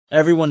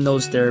Everyone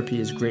knows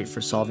therapy is great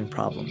for solving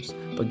problems,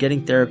 but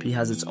getting therapy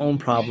has its own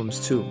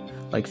problems too,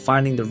 like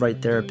finding the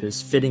right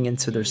therapist, fitting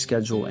into their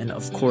schedule, and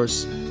of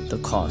course,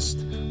 the cost.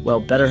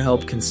 Well,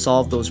 BetterHelp can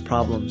solve those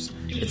problems.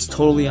 It's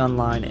totally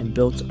online and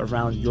built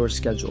around your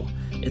schedule.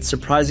 It's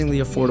surprisingly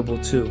affordable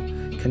too.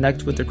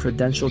 Connect with a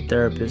credentialed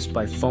therapist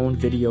by phone,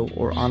 video,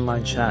 or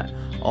online chat,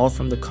 all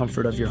from the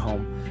comfort of your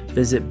home.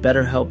 Visit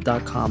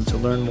BetterHelp.com to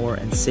learn more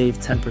and save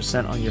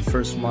 10% on your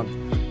first month.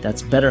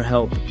 That's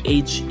BetterHelp,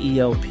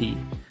 H-E-L-P.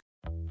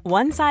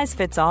 One size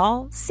fits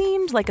all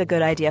seemed like a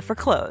good idea for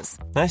clothes.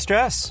 Nice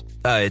dress.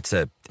 It's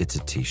a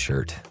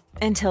t-shirt.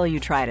 Until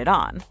you tried it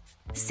on.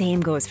 Same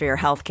goes for your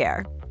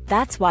healthcare.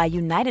 That's why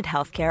United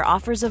Healthcare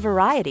offers a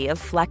variety of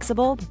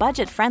flexible,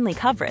 budget-friendly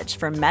coverage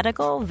for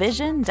medical,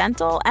 vision,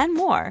 dental, and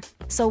more.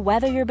 So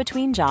whether you're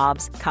between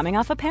jobs, coming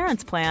off a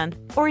parent's plan,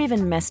 or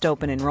even missed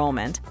open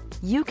enrollment,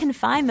 you can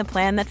find the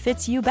plan that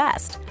fits you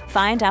best.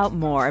 Find out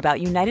more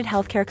about United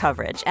Healthcare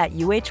coverage at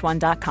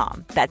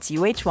uh1.com. That's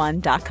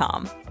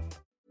uh1.com.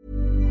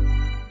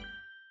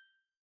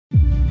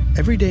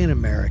 Every day in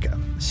America,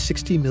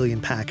 60 million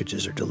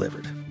packages are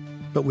delivered,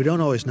 but we don't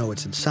always know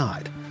what's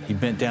inside. He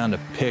bent down to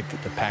pick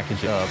the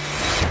package up.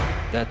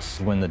 That's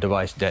when the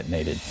device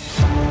detonated.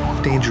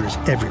 Danger is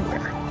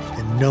everywhere,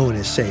 and no one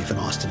is safe in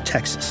Austin,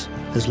 Texas,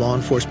 as law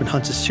enforcement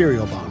hunts a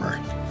serial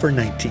bomber for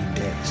 19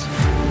 days.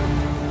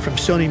 From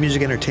Sony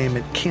Music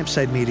Entertainment,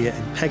 Campside Media,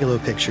 and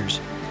Pegalo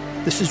Pictures,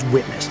 this is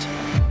Witnessed.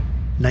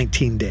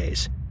 19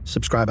 Days.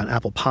 Subscribe on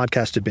Apple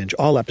Podcasts to binge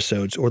all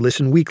episodes or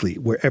listen weekly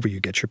wherever you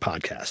get your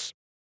podcasts.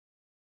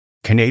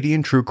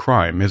 Canadian True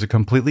Crime is a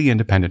completely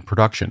independent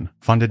production,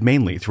 funded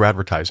mainly through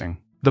advertising.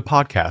 The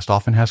podcast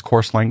often has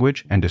coarse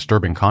language and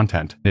disturbing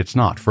content. It's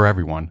not for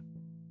everyone.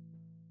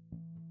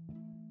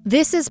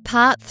 This is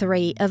part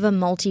 3 of a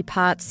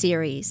multi-part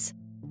series.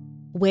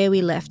 Where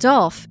we left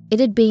off, it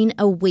had been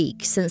a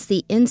week since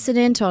the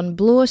incident on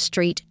Bloor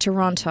Street,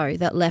 Toronto,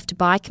 that left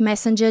bike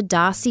messenger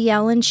Darcy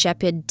Allan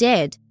Sheppard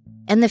dead,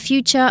 and the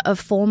future of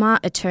former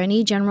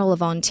Attorney General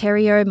of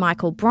Ontario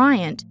Michael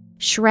Bryant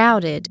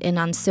shrouded in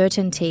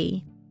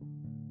uncertainty.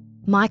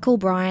 Michael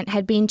Bryant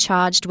had been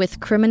charged with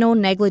criminal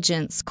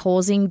negligence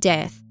causing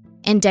death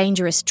and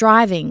dangerous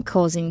driving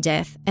causing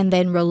death and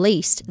then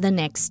released the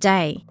next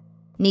day.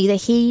 Neither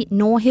he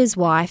nor his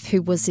wife,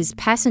 who was his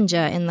passenger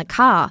in the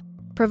car,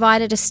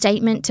 provided a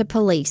statement to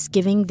police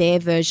giving their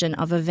version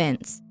of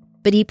events,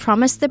 but he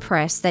promised the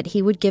press that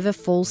he would give a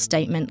full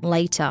statement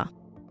later.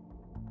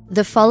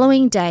 The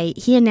following day,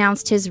 he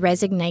announced his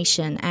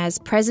resignation as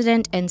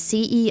president and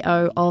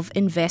CEO of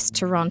Invest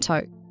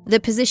Toronto, the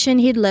position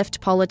he'd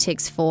left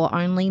politics for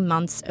only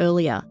months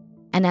earlier.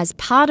 And as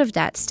part of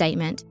that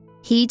statement,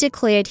 he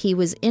declared he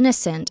was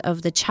innocent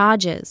of the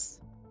charges.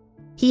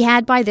 He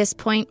had by this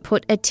point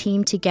put a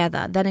team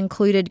together that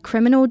included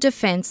criminal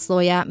defense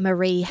lawyer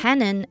Marie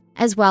Hannon,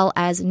 as well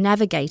as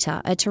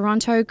Navigator, a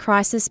Toronto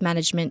crisis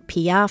management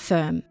PR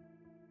firm.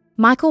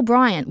 Michael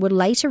Bryant would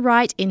later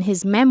write in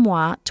his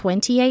memoir,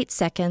 28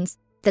 Seconds,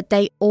 that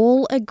they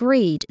all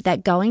agreed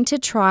that going to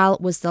trial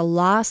was the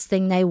last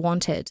thing they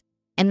wanted,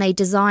 and they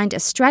designed a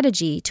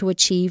strategy to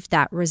achieve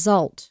that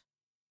result.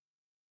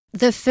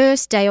 The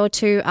first day or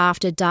two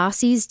after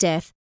Darcy's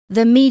death,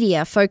 the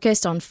media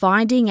focused on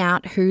finding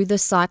out who the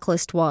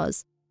cyclist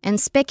was and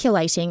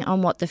speculating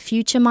on what the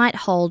future might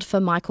hold for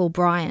Michael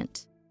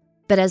Bryant.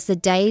 But as the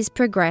days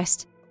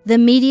progressed, the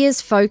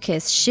media's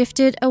focus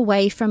shifted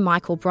away from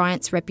Michael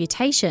Bryant's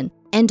reputation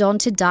and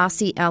onto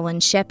Darcy Allan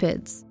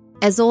Sheppard's,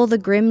 as all the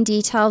grim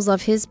details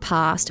of his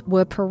past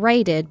were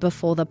paraded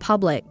before the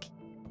public.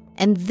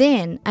 And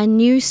then a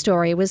new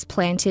story was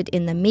planted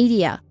in the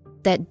media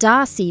that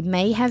Darcy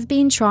may have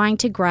been trying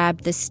to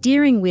grab the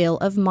steering wheel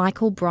of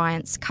Michael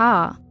Bryant's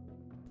car.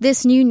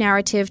 This new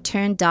narrative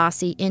turned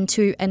Darcy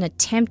into an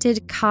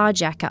attempted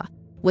carjacker,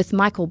 with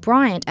Michael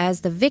Bryant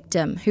as the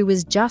victim who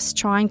was just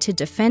trying to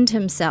defend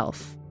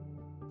himself.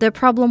 The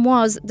problem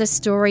was the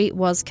story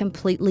was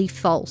completely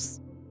false.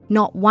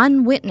 Not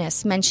one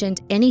witness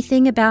mentioned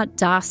anything about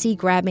Darcy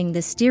grabbing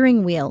the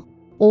steering wheel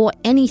or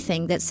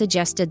anything that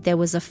suggested there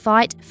was a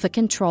fight for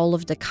control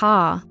of the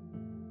car.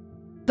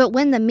 But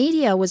when the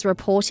media was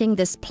reporting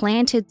this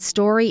planted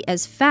story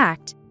as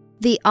fact,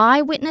 the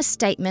eyewitness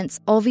statements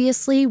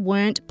obviously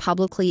weren't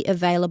publicly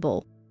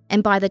available,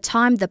 and by the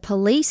time the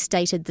police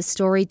stated the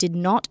story did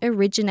not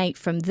originate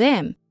from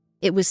them,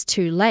 it was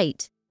too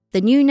late. The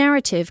new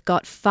narrative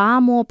got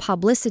far more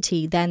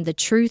publicity than the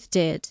truth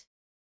did.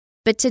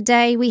 But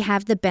today we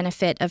have the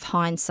benefit of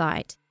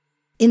hindsight.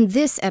 In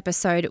this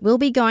episode, we'll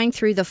be going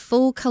through the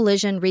full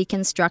collision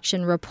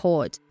reconstruction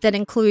report that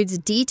includes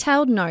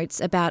detailed notes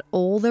about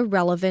all the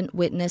relevant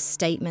witness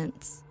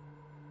statements.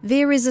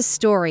 There is a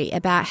story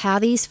about how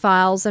these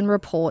files and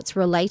reports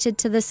related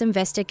to this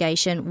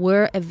investigation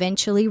were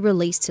eventually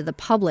released to the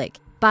public,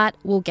 but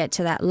we'll get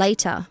to that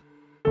later.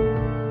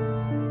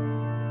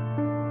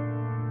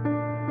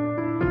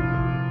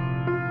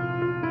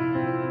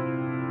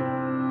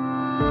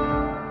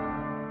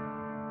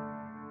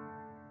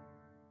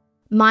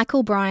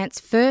 Michael Bryant's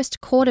first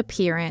court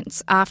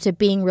appearance after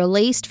being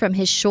released from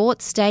his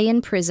short stay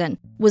in prison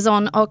was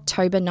on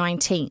October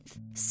 19th,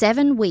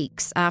 7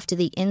 weeks after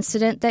the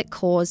incident that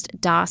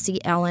caused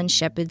Darcy Allan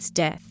Sheppard's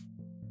death.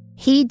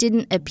 He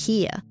didn't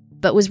appear,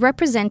 but was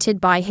represented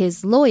by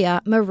his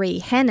lawyer,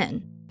 Marie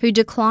Hennen, who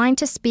declined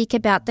to speak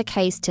about the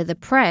case to the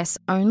press,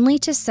 only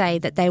to say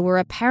that they were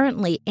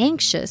apparently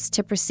anxious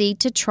to proceed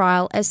to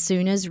trial as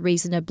soon as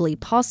reasonably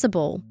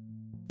possible.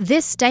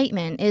 This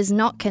statement is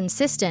not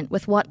consistent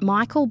with what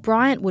Michael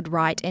Bryant would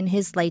write in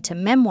his later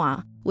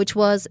memoir, which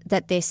was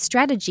that their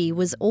strategy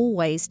was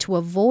always to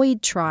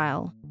avoid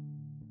trial.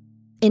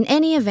 In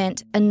any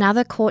event,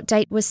 another court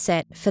date was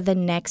set for the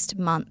next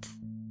month.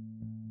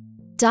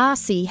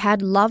 Darcy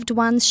had loved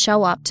ones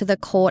show up to the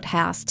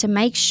courthouse to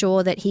make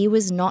sure that he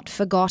was not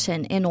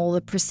forgotten in all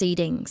the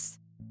proceedings.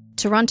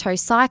 Toronto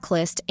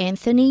cyclist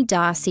Anthony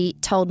Darcy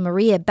told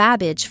Maria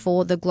Babbage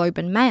for the Globe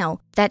and Mail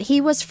that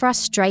he was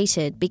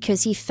frustrated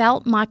because he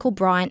felt Michael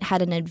Bryant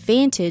had an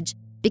advantage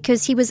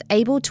because he was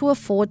able to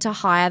afford to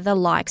hire the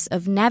likes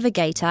of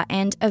Navigator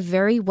and a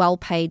very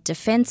well-paid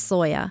defence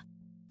lawyer.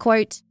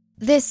 Quote,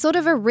 "There's sort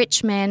of a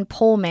rich man,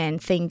 poor man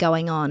thing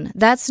going on.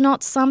 That's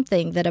not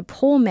something that a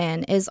poor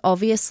man is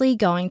obviously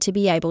going to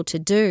be able to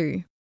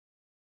do."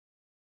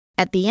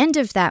 At the end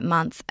of that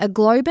month, a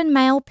Globe and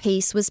Mail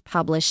piece was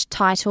published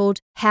titled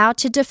How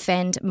to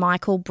Defend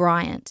Michael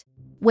Bryant,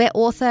 where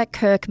author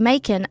Kirk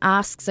Macon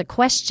asks a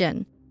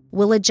question: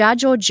 will a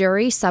judge or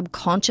jury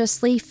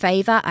subconsciously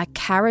favour a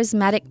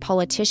charismatic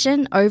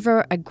politician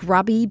over a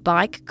grubby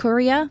bike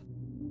courier?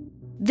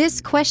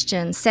 This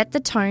question set the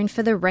tone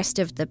for the rest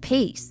of the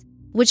piece,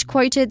 which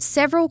quoted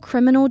several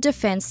criminal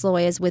defence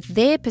lawyers with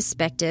their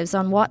perspectives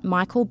on what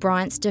Michael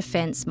Bryant's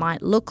defence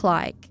might look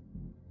like.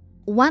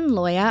 One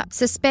lawyer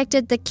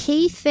suspected the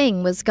key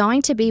thing was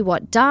going to be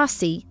what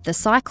Darcy, the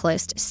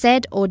cyclist,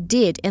 said or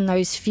did in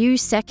those few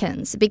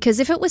seconds, because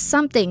if it was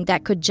something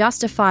that could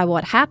justify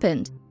what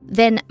happened,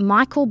 then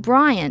Michael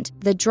Bryant,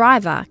 the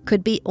driver,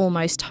 could be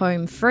almost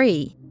home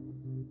free.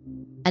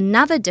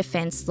 Another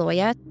defence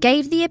lawyer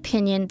gave the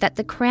opinion that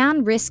the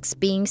Crown risks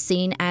being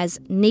seen as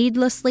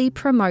needlessly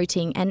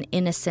promoting an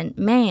innocent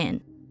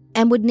man,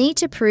 and would need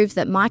to prove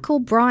that Michael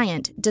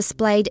Bryant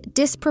displayed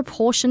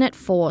disproportionate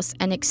force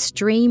and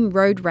extreme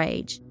road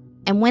rage.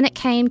 And when it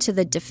came to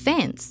the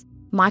defence,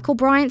 Michael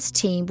Bryant's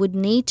team would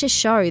need to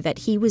show that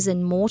he was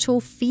in mortal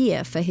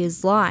fear for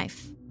his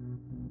life.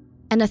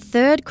 And a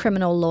third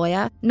criminal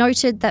lawyer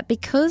noted that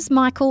because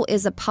Michael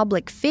is a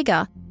public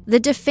figure, the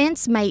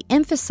defence may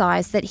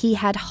emphasise that he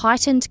had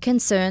heightened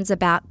concerns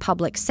about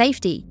public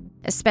safety,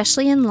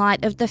 especially in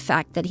light of the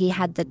fact that he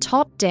had the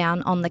top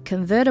down on the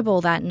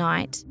convertible that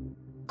night.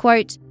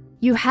 Quote,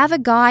 "You have a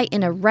guy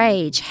in a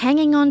rage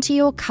hanging onto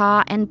your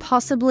car and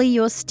possibly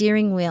your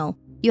steering wheel.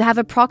 You have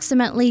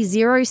approximately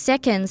 0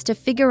 seconds to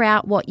figure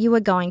out what you are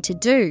going to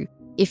do.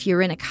 If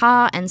you're in a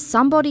car and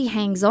somebody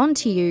hangs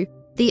onto you,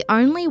 the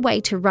only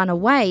way to run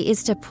away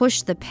is to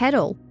push the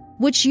pedal,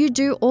 which you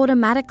do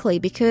automatically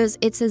because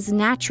it's as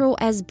natural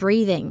as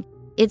breathing.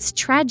 It's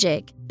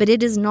tragic, but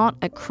it is not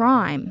a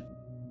crime."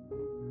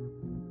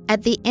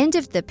 At the end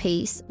of the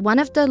piece, one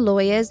of the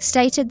lawyers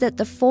stated that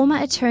the former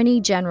Attorney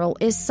General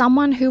is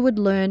someone who would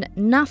learn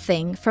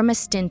nothing from a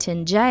stint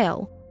in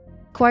jail.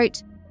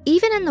 Quote,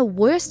 "Even in the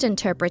worst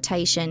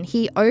interpretation,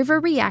 he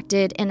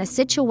overreacted in a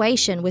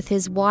situation with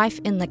his wife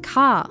in the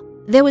car.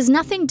 There was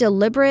nothing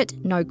deliberate,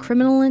 no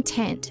criminal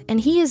intent, and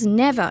he is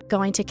never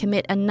going to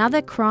commit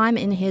another crime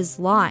in his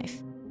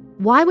life.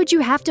 Why would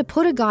you have to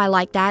put a guy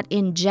like that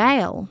in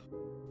jail?"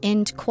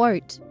 End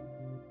quote.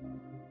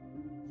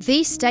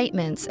 These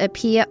statements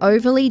appear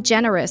overly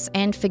generous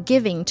and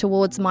forgiving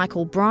towards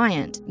Michael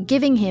Bryant,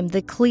 giving him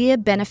the clear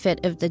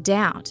benefit of the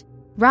doubt,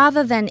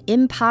 rather than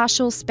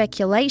impartial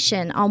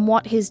speculation on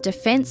what his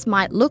defence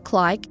might look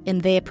like in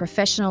their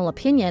professional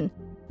opinion.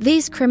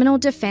 These criminal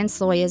defence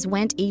lawyers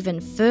went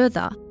even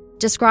further,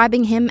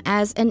 describing him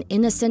as an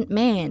innocent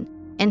man,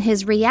 and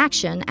his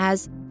reaction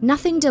as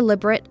nothing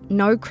deliberate,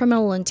 no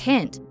criminal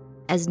intent,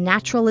 as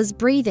natural as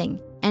breathing,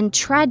 and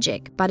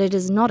tragic, but it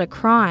is not a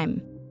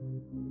crime.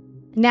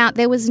 Now,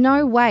 there was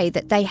no way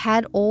that they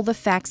had all the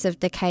facts of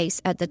the case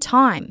at the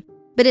time,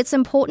 but it's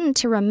important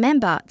to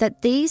remember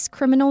that these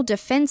criminal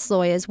defence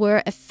lawyers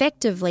were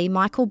effectively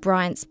Michael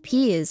Bryant's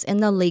peers in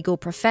the legal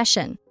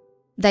profession.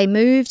 They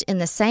moved in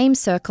the same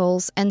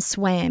circles and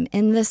swam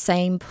in the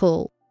same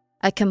pool,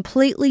 a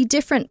completely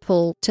different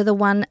pool to the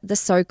one the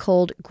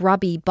so-called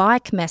grubby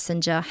bike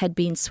messenger had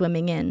been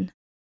swimming in.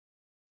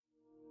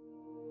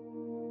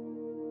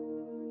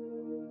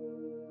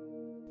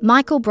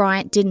 Michael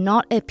Bryant did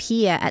not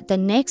appear at the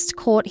next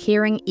court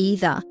hearing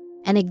either,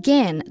 and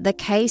again the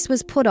case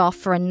was put off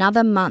for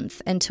another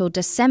month until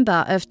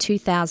December of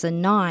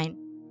 2009.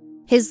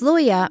 His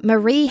lawyer,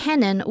 Marie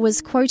Hennen, was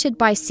quoted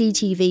by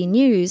CTV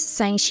News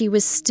saying she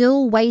was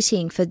still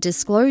waiting for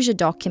disclosure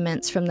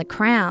documents from the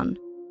Crown.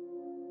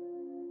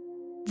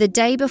 The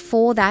day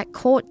before that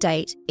court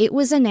date, it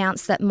was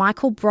announced that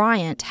Michael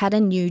Bryant had a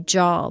new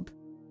job.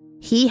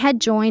 He had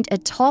joined a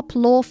top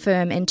law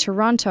firm in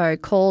Toronto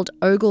called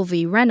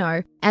Ogilvy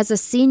Renault as a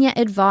senior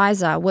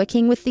advisor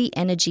working with the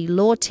energy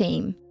law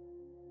team.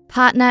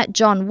 Partner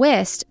John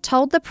West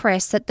told the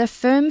press that the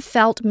firm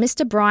felt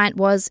Mr. Bryant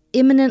was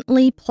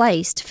imminently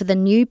placed for the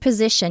new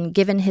position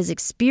given his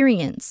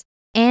experience,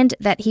 and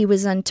that he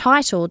was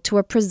entitled to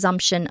a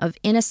presumption of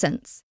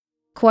innocence.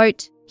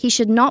 Quote, "He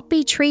should not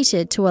be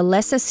treated to a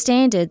lesser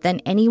standard than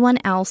anyone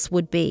else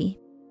would be."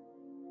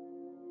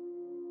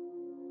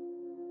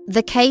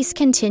 The case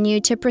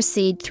continued to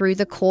proceed through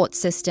the court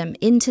system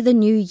into the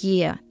new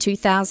year,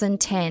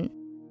 2010.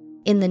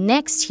 In the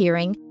next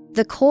hearing,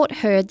 the court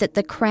heard that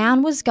the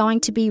Crown was going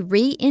to be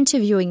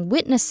re-interviewing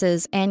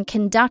witnesses and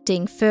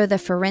conducting further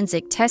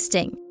forensic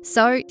testing,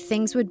 so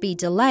things would be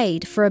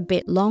delayed for a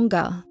bit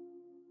longer.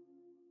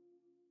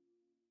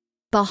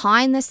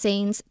 Behind the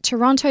scenes,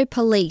 Toronto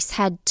police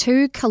had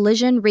 2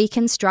 collision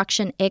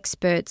reconstruction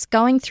experts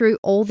going through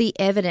all the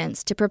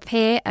evidence to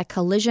prepare a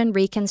collision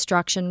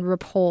reconstruction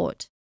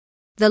report.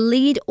 The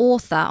lead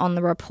author on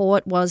the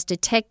report was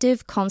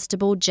Detective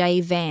Constable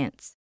J.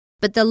 Vance,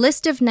 but the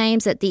list of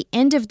names at the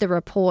end of the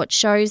report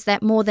shows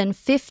that more than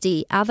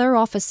 50 other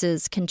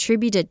officers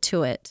contributed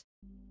to it.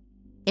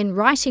 In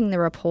writing the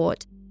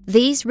report,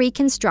 these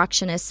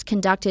reconstructionists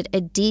conducted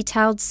a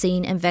detailed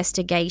scene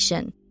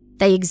investigation.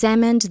 They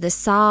examined the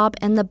Saab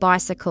and the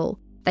bicycle.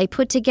 They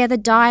put together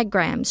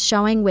diagrams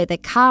showing where the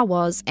car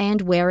was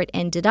and where it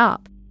ended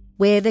up,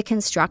 where the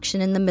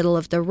construction in the middle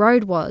of the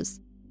road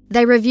was.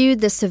 They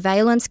reviewed the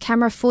surveillance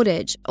camera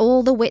footage,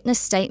 all the witness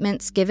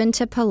statements given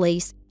to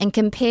police, and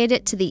compared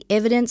it to the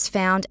evidence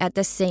found at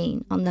the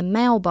scene, on the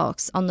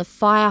mailbox, on the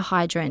fire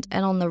hydrant,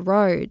 and on the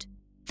road.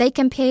 They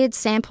compared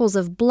samples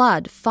of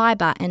blood,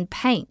 fibre, and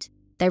paint.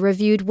 They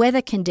reviewed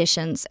weather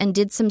conditions and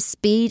did some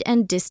speed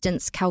and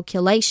distance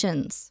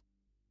calculations.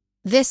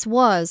 This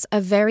was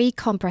a very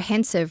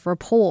comprehensive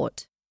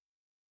report.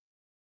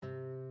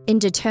 In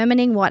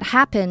determining what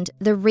happened,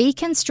 the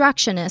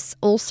reconstructionists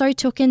also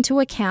took into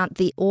account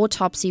the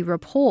autopsy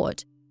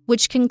report,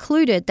 which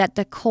concluded that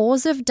the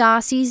cause of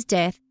Darcy's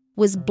death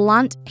was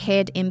blunt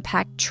head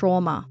impact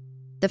trauma.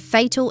 The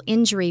fatal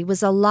injury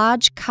was a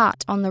large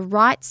cut on the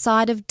right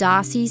side of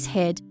Darcy's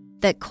head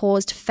that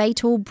caused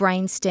fatal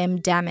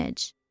brainstem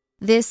damage.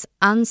 This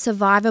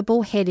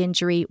unsurvivable head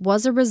injury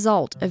was a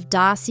result of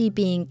Darcy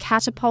being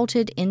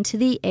catapulted into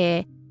the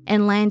air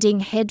and landing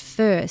head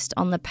first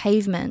on the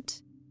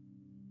pavement.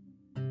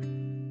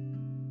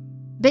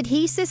 But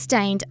he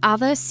sustained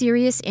other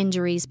serious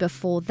injuries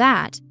before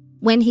that,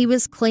 when he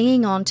was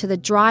clinging on to the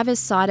driver's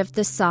side of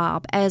the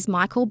Saab as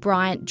Michael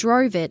Bryant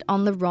drove it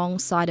on the wrong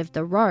side of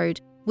the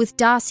road, with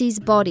Darcy's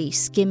body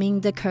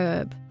skimming the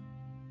curb.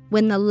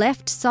 When the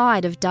left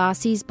side of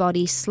Darcy's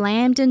body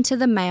slammed into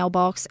the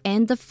mailbox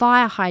and the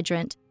fire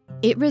hydrant,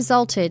 it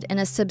resulted in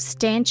a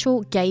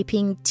substantial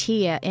gaping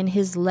tear in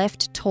his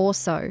left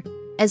torso,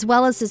 as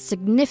well as a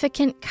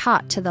significant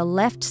cut to the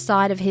left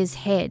side of his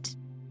head.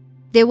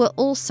 There were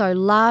also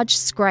large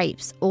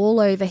scrapes all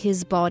over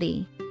his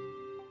body.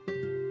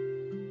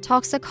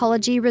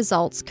 Toxicology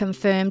results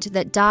confirmed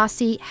that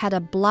Darcy had a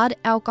blood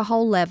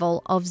alcohol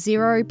level of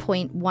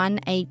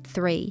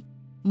 0.183,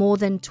 more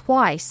than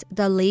twice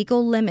the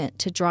legal limit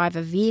to drive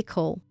a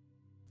vehicle.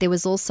 There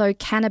was also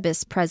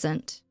cannabis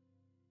present.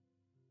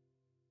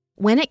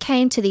 When it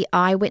came to the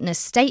eyewitness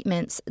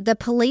statements, the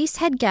police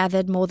had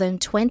gathered more than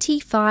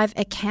 25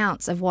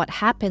 accounts of what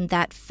happened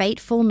that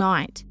fateful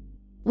night.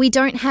 We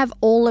don't have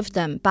all of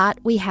them, but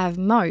we have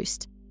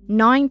most.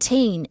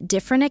 19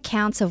 different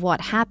accounts of what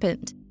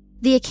happened.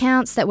 The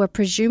accounts that were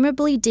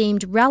presumably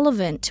deemed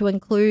relevant to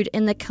include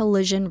in the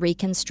collision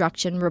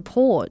reconstruction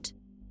report.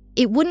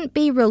 It wouldn't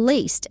be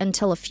released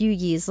until a few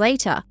years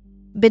later,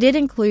 but it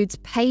includes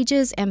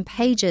pages and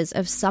pages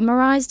of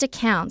summarized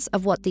accounts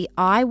of what the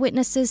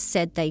eyewitnesses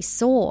said they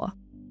saw.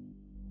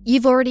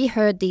 You've already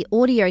heard the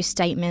audio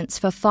statements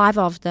for 5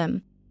 of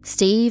them: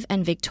 Steve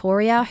and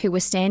Victoria, who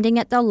were standing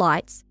at the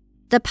lights,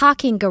 the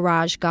parking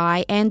garage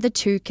guy, and the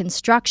 2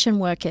 construction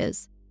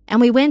workers,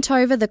 and we went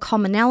over the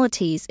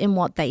commonalities in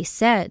what they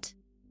said.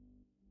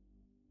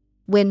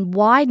 When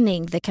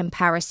widening the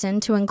comparison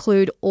to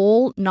include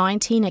all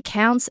 19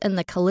 accounts in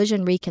the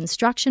collision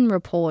reconstruction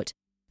report,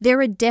 there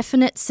are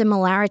definite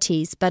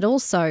similarities but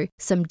also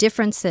some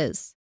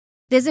differences.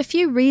 There's a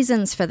few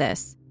reasons for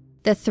this.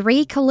 The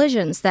 3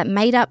 collisions that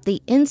made up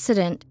the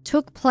incident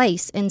took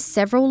place in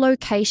several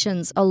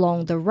locations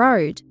along the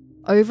road,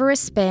 over a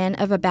span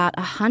of about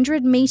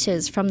 100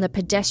 metres from the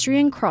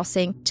pedestrian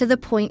crossing to the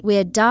point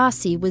where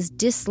Darcy was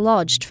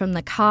dislodged from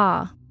the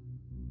car.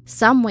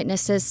 Some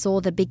witnesses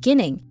saw the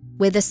beginning,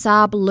 where the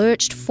Saab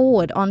lurched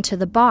forward onto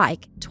the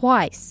bike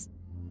twice.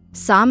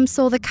 Some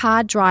saw the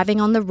car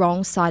driving on the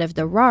wrong side of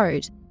the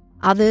road.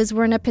 Others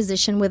were in a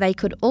position where they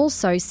could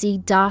also see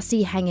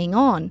Darcy hanging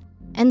on,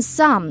 and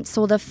some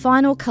saw the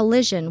final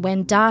collision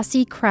when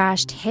Darcy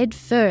crashed head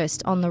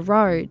first on the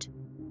road.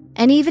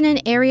 And even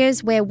in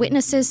areas where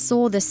witnesses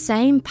saw the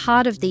same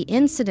part of the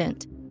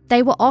incident,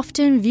 they were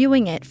often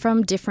viewing it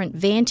from different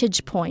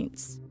vantage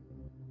points.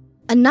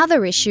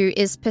 Another issue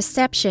is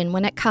perception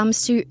when it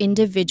comes to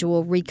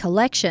individual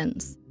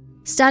recollections.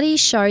 Studies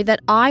show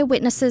that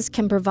eyewitnesses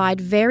can provide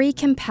very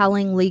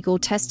compelling legal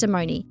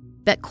testimony,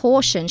 but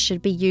caution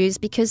should be used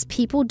because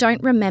people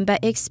don't remember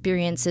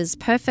experiences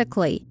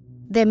perfectly.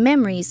 Their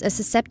memories are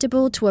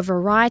susceptible to a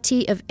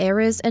variety of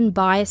errors and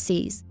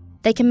biases.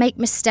 They can make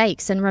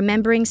mistakes in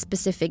remembering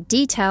specific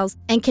details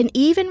and can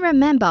even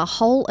remember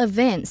whole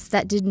events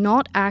that did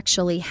not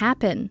actually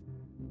happen.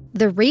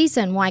 The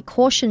reason why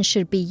caution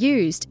should be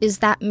used is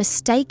that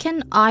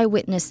mistaken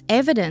eyewitness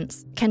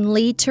evidence can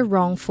lead to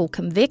wrongful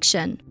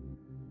conviction.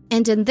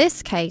 And in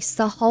this case,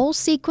 the whole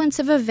sequence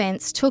of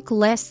events took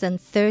less than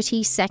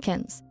 30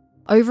 seconds,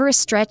 over a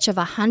stretch of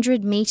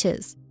 100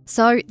 meters,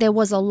 so there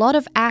was a lot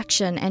of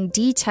action and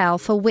detail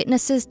for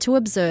witnesses to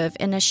observe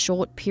in a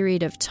short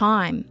period of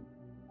time.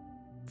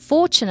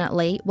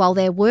 Fortunately, while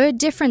there were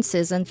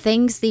differences in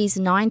things these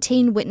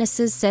 19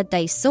 witnesses said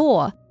they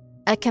saw,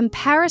 a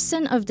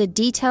comparison of the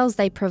details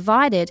they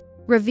provided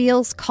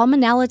reveals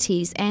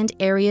commonalities and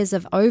areas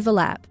of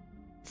overlap.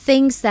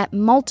 Things that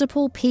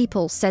multiple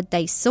people said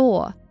they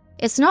saw.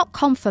 It's not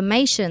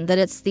confirmation that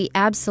it's the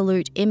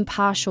absolute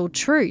impartial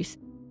truth,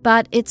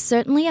 but it's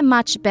certainly a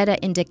much better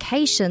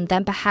indication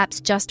than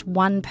perhaps just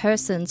one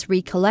person's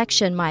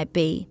recollection might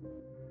be.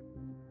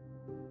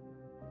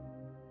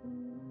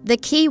 The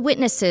key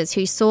witnesses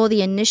who saw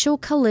the initial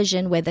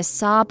collision where the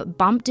Saab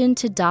bumped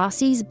into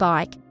Darcy's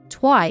bike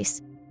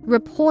twice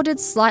reported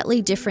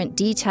slightly different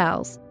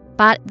details,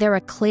 but there are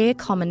clear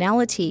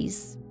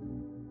commonalities.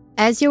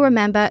 As you'll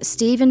remember,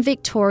 Steve and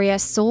Victoria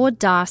saw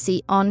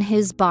Darcy on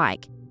his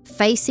bike,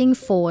 facing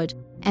forward,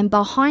 and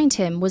behind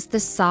him was the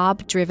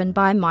Saab driven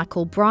by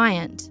Michael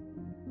Bryant.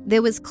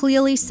 There was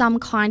clearly some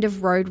kind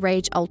of road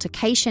rage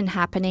altercation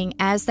happening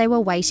as they were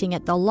waiting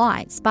at the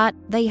lights, but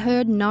they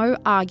heard no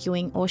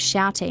arguing or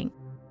shouting.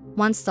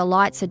 Once the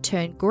lights had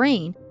turned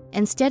green,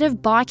 instead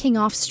of biking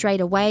off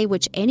straight away,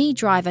 which any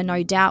driver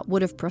no doubt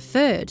would have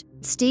preferred,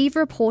 Steve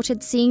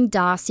reported seeing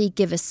Darcy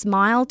give a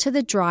smile to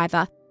the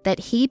driver that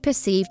he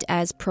perceived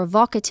as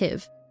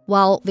provocative,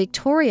 while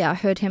Victoria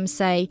heard him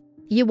say,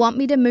 "You want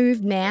me to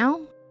move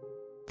now?"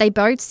 They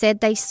both said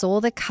they saw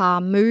the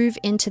car move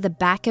into the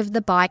back of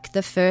the bike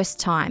the first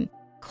time,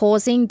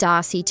 causing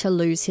Darcy to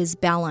lose his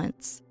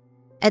balance.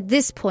 At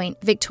this point,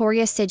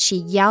 Victoria said she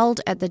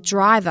yelled at the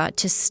driver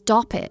to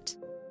stop it.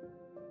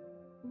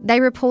 They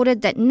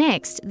reported that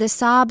next, the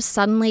Saab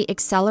suddenly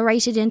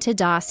accelerated into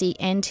Darcy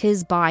and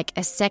his bike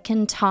a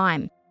second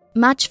time,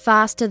 much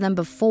faster than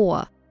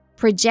before,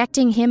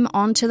 projecting him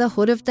onto the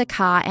hood of the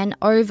car and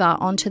over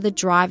onto the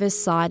driver's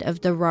side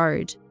of the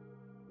road.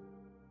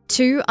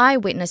 2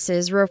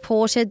 eyewitnesses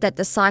reported that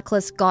the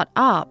cyclist got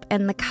up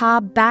and the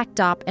car backed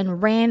up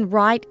and ran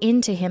right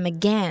into him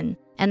again,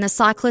 and the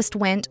cyclist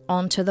went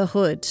onto the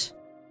hood.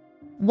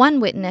 One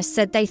witness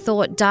said they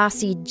thought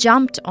Darcy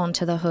jumped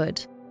onto the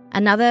hood.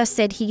 Another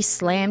said he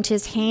slammed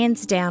his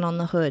hands down on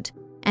the hood,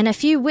 and a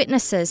few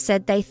witnesses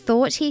said they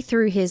thought he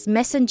threw his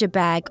messenger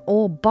bag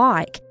or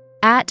bike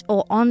at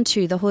or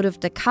onto the hood of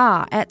the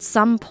car at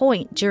some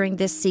point during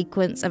this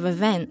sequence of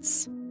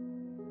events.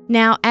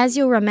 Now, as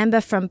you'll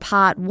remember from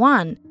part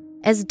 1,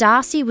 as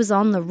Darcy was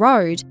on the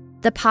road,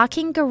 the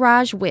parking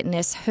garage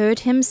witness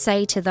heard him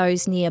say to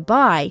those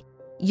nearby,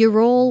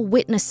 "You're all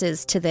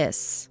witnesses to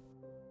this."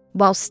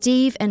 While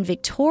Steve and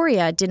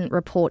Victoria didn't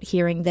report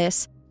hearing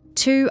this,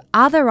 2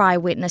 other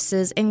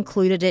eyewitnesses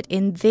included it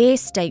in their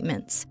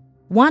statements,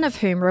 one of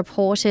whom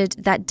reported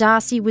that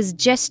Darcy was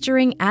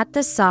gesturing at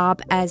the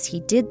Saab as he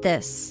did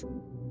this.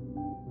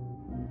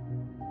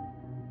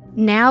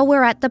 Now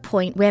we're at the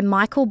point where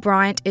Michael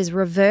Bryant is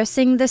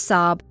reversing the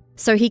Saab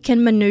so he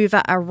can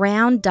maneuver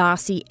around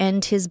Darcy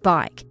and his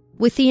bike,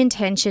 with the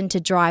intention to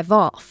drive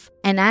off.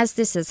 And as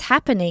this is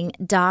happening,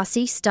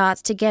 Darcy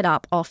starts to get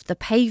up off the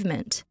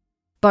pavement.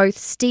 Both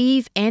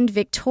Steve and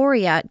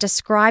Victoria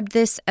described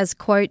this as,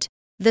 quote,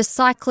 "The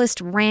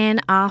cyclist ran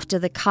after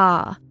the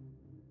car."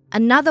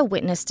 Another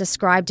witness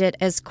described it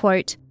as,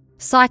 quote,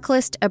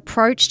 "Cyclist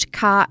approached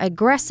car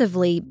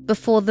aggressively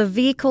before the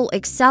vehicle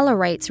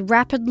accelerates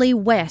rapidly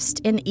west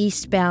in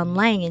eastbound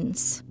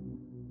lanes."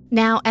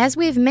 Now, as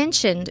we've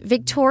mentioned,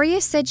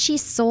 Victoria said she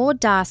saw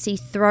Darcy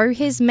throw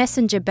his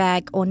messenger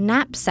bag or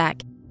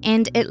knapsack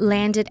and it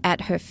landed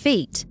at her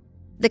feet.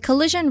 The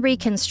collision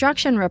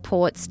reconstruction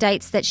report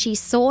states that she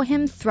saw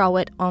him throw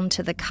it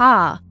onto the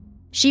car.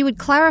 She would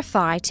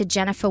clarify to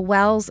Jennifer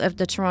Wells of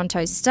the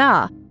Toronto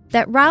Star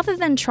that rather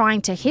than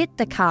trying to hit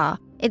the car,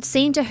 it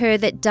seemed to her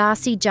that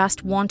Darcy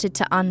just wanted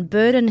to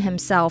unburden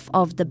himself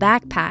of the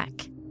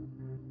backpack.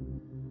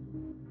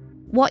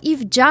 What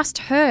you've just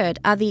heard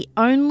are the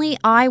only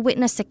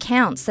eyewitness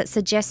accounts that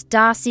suggest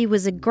Darcy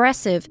was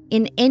aggressive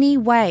in any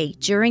way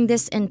during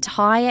this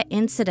entire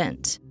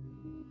incident.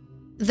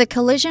 The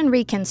collision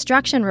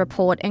reconstruction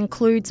report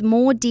includes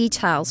more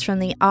details from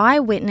the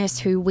eyewitness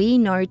who we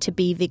know to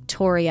be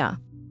Victoria.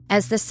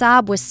 As the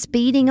Saab was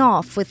speeding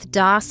off with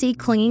Darcy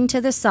clinging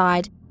to the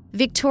side,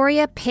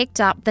 Victoria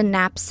picked up the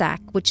knapsack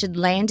which had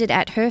landed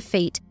at her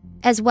feet,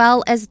 as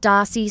well as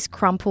Darcy's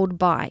crumpled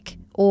bike,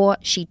 or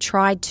she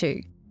tried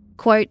to.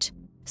 quote,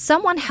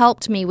 "Someone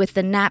helped me with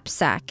the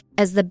knapsack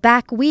as the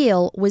back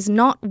wheel was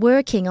not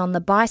working on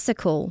the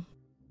bicycle."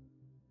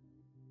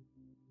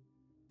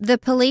 The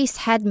police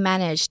had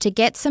managed to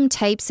get some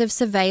tapes of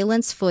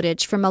surveillance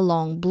footage from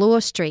along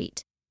Bloor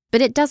Street,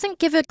 but it doesn't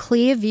give a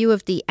clear view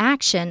of the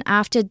action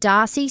after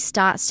Darcy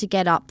starts to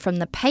get up from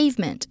the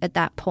pavement at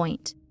that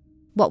point.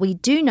 What we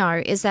do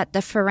know is that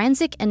the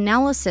forensic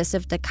analysis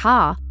of the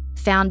car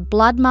found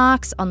blood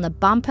marks on the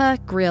bumper,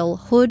 grille,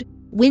 hood,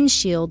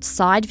 windshield,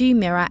 side view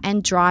mirror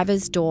and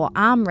driver's door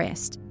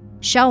armrest,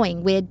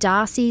 showing where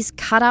Darcy's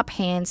cut-up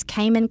hands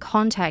came in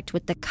contact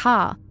with the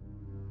car.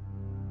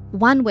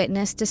 One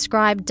witness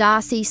described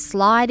Darcy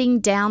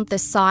sliding down the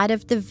side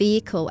of the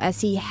vehicle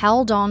as he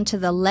held on to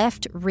the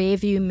left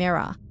rearview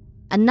mirror.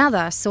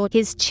 Another saw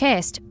his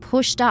chest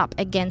pushed up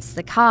against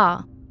the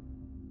car.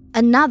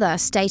 Another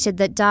stated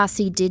that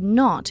Darcy did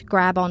not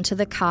grab onto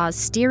the car's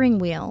steering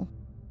wheel.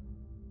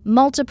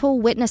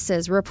 Multiple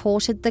witnesses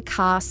reported the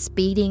car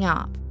speeding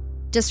up.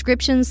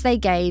 Descriptions they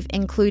gave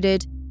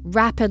included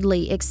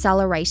rapidly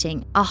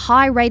accelerating, a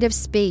high rate of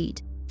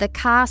speed, the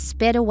car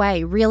sped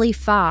away really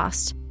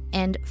fast,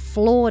 and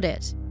floored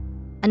it.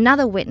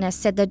 Another witness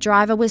said the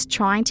driver was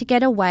trying to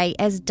get away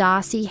as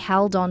Darcy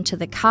held on to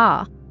the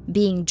car,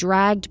 being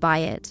dragged by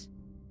it.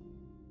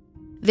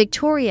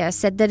 Victoria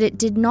said that it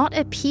did not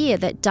appear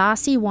that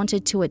Darcy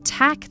wanted to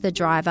attack the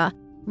driver,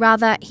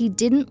 rather he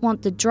didn't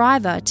want the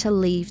driver to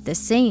leave the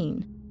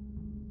scene.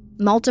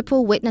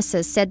 Multiple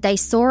witnesses said they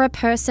saw a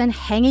person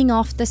hanging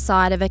off the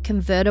side of a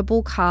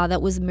convertible car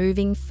that was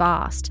moving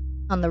fast,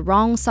 on the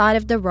wrong side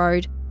of the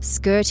road,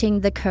 skirting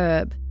the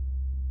curb.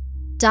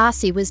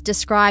 Darcy was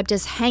described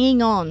as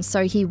hanging on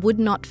so he would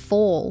not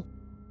fall.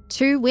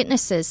 Two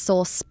witnesses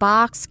saw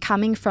sparks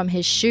coming from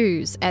his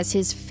shoes as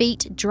his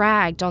feet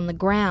dragged on the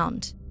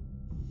ground.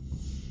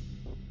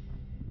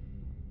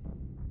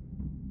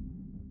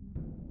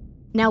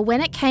 Now,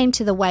 when it came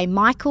to the way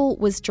Michael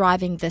was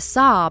driving the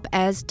Saab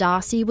as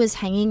Darcy was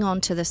hanging on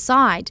to the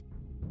side,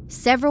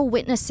 several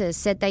witnesses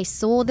said they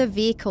saw the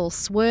vehicle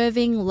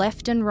swerving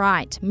left and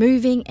right,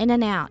 moving in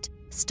and out,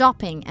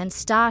 stopping and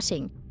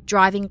starting,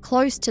 driving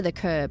close to the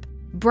curb,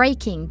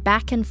 braking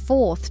back and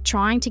forth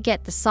trying to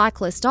get the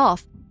cyclist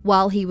off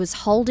while he was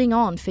holding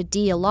on for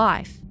dear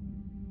life.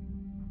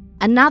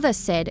 Another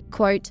said,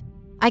 quote,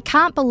 "I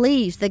can't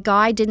believe the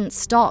guy didn't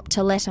stop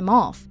to let him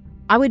off.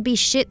 I would be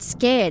shit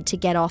scared to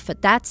get off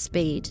at that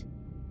speed."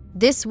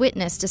 This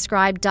witness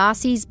described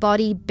Darcy's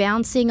body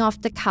bouncing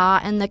off the car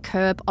and the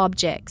curb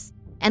objects,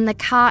 and the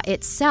car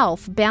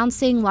itself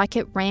bouncing like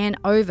it ran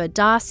over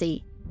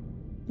Darcy.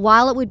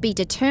 While it would be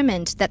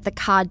determined that the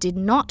car did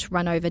not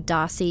run over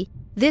Darcy,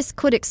 this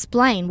could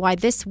explain why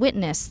this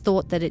witness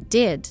thought that it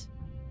did.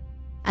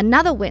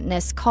 Another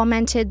witness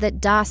commented that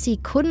Darcy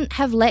couldn't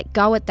have let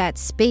go at that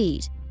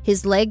speed.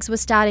 His legs were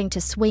starting to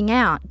swing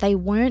out, they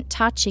weren't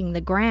touching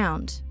the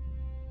ground.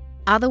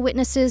 Other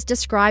witnesses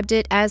described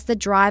it as the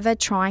driver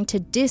trying to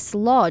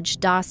dislodge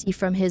Darcy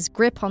from his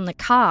grip on the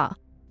car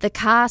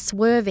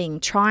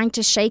swerving, trying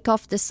to shake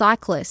off the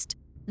cyclist,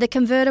 the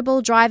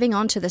convertible driving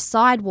onto the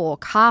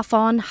sidewalk, half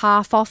on,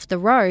 half off the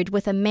road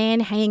with a man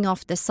hanging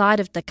off the side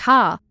of the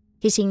car,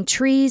 hitting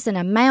trees and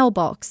a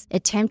mailbox,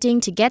 attempting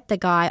to get the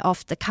guy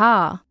off the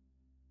car.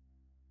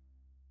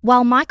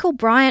 While Michael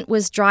Bryant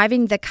was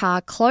driving the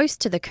car close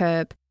to the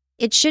curb,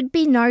 it should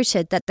be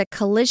noted that the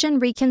collision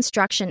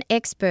reconstruction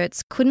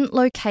experts couldn't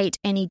locate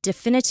any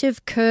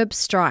definitive curb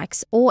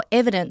strikes or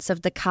evidence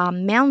of the car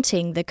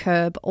mounting the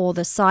curb or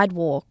the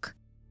sidewalk.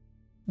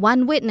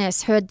 One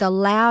witness heard the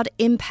loud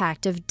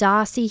impact of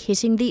Darcy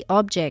hitting the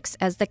objects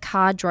as the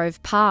car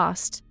drove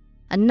past.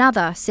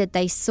 Another said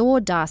they saw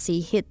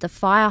Darcy hit the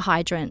fire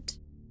hydrant.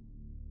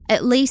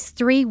 At least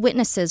 3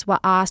 witnesses were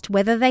asked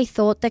whether they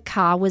thought the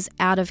car was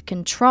out of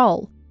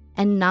control,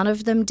 and none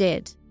of them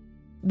did.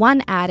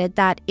 One added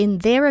that, in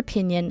their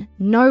opinion,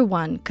 no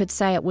one could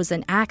say it was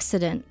an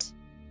accident.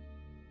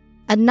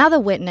 Another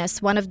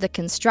witness, one of the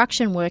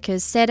construction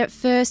workers, said at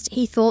first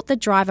he thought the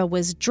driver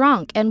was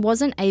drunk and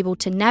wasn't able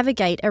to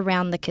navigate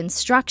around the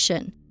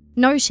construction,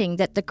 noting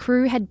that the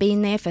crew had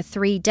been there for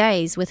 3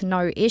 days with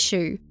no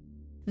issue.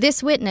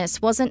 This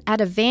witness wasn't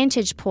at a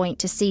vantage point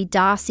to see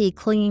Darcy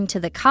clinging to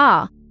the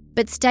car,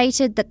 but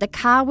stated that the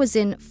car was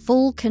in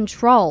full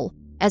control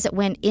as it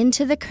went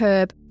into the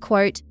curb,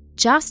 quote,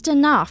 "just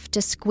enough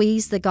to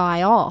squeeze the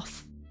guy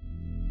off."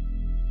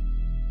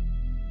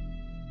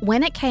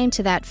 When it came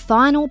to that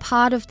final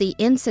part of the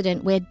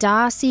incident where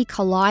Darcy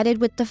collided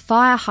with the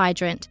fire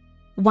hydrant,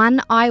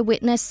 one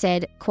eyewitness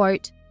said,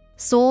 quote,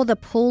 "saw the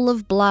pool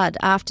of blood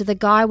after the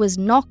guy was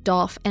knocked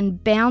off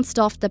and bounced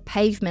off the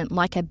pavement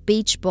like a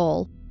beach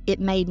ball. It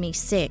made me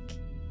sick."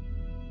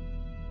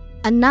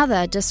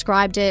 Another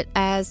described it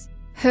as,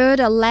 "heard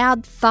a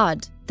loud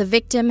thud. The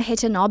victim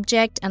hit an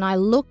object and I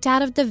looked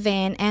out of the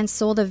van and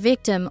saw the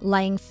victim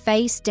laying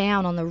face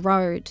down on the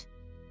road."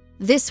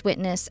 This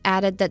witness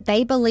added that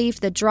they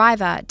believed the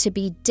driver to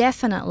be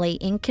definitely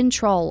in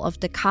control of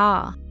the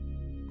car.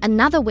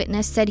 Another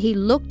witness said he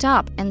looked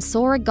up and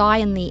saw a guy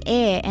in the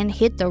air and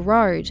hit the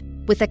road,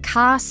 with a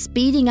car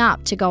speeding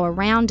up to go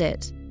around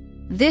it.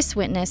 This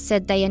witness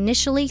said they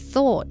initially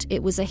thought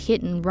it was a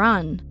hit and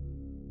run.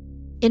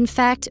 In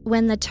fact,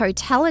 when the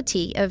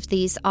totality of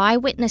these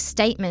eyewitness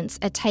statements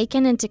are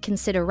taken into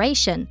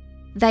consideration,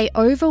 they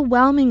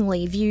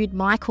overwhelmingly viewed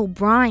Michael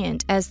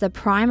Bryant as the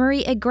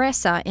primary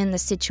aggressor in the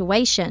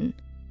situation.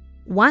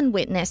 One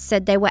witness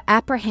said they were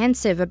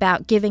apprehensive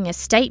about giving a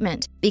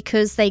statement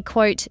because they,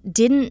 quote,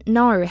 didn't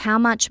know how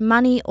much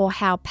money or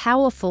how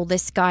powerful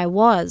this guy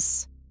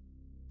was.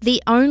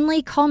 The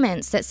only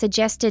comments that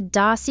suggested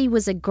Darcy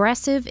was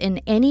aggressive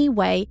in any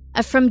way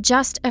are from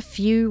just a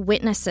few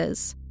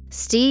witnesses.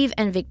 Steve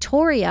and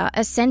Victoria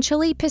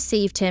essentially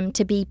perceived him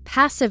to be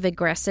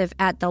passive-aggressive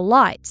at the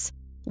lights,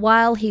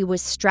 while he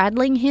was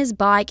straddling his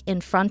bike in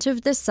front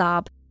of the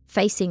Saab,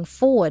 facing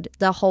forward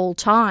the whole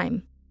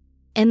time.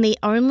 And the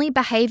only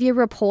behaviour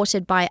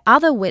reported by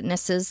other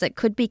witnesses that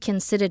could be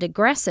considered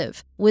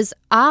aggressive was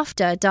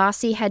after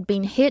Darcy had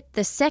been hit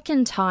the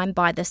second time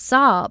by the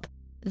Saab,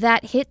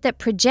 that hit that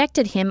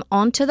projected him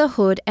onto the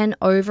hood and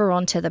over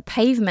onto the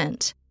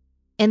pavement.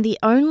 And the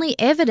only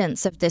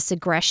evidence of this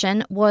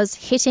aggression was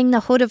hitting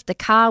the hood of the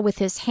car with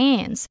his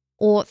hands,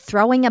 or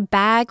throwing a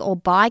bag or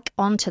bike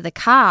onto the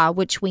car,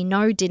 which we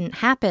know didn't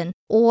happen,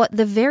 or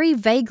the very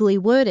vaguely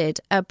worded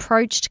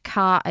approached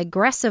car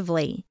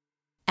aggressively.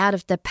 Out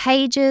of the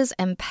pages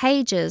and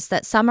pages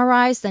that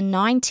summarize the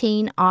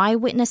 19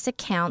 eyewitness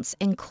accounts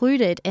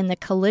included in the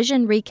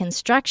collision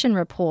reconstruction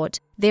report,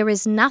 there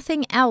is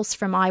nothing else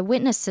from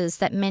eyewitnesses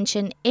that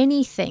mention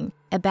anything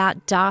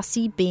about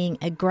Darcy being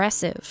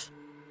aggressive.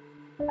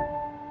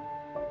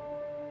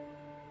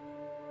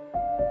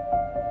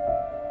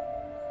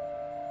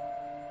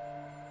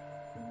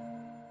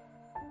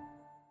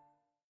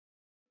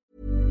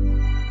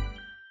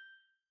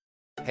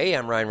 Hey,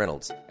 I'm Ryan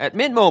Reynolds. At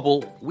Mint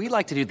Mobile, we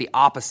like to do the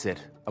opposite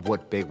of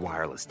what Big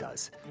Wireless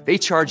does. They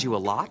charge you a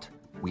lot,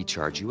 we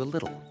charge you a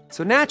little.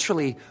 So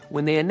naturally,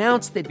 when they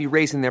announced they'd be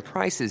raising their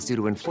prices due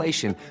to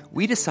inflation,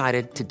 we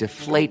decided to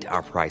deflate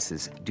our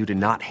prices due to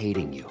not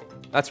hating you.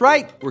 That's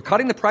right. We're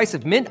cutting the price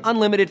of Mint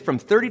Unlimited from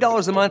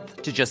 $30 a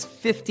month to just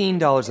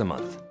 $15 a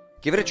month.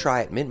 Give it a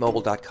try at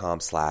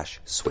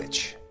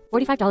mintmobile.com/switch.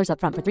 $45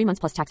 up front for 3 months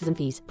plus taxes and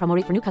fees. Promo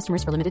rate for new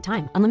customers for limited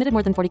time. Unlimited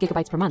more than 40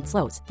 gigabytes per month.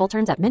 Slows full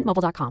terms at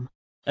mintmobile.com.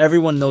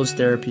 Everyone knows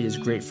therapy is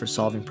great for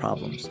solving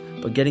problems,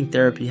 but getting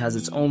therapy has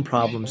its own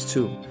problems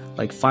too,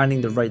 like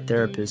finding the right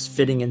therapist,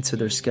 fitting into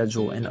their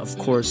schedule, and of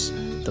course,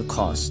 the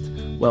cost.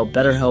 Well,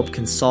 BetterHelp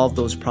can solve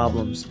those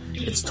problems.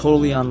 It's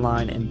totally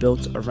online and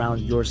built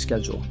around your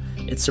schedule.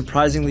 It's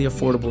surprisingly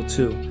affordable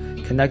too.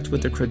 Connect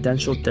with a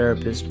credentialed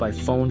therapist by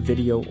phone,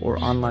 video,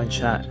 or online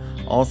chat,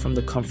 all from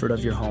the comfort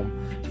of your home.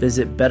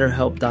 Visit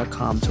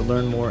BetterHelp.com to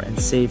learn more and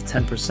save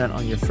 10%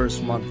 on your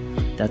first month.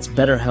 That's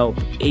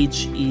BetterHelp,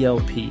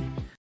 H-E-L-P.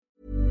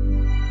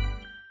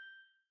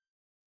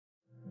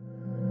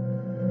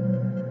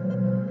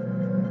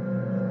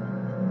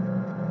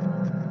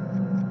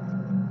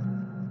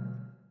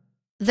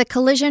 The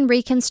collision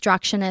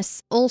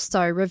reconstructionists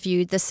also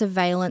reviewed the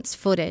surveillance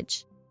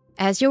footage.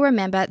 As you'll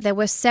remember, there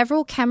were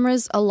several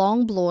cameras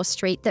along Bloor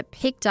Street that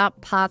picked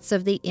up parts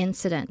of the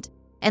incident,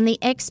 and the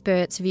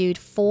experts viewed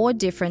 4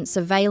 different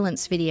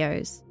surveillance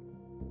videos.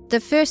 The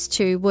first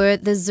 2 were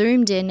the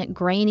zoomed-in,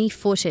 grainy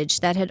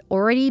footage that had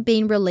already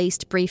been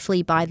released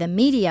briefly by the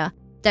media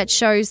that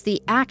shows the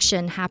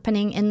action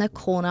happening in the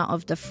corner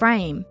of the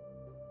frame.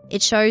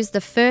 It shows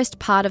the first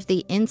part of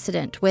the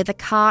incident where the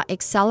car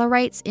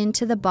accelerates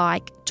into the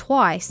bike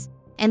twice,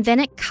 and then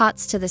it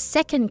cuts to the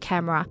second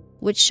camera,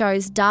 which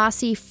shows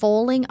Darcy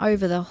falling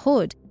over the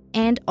hood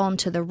and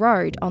onto the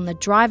road on the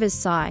driver's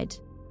side.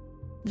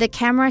 The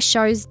camera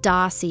shows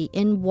Darcy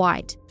in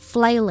white,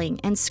 flailing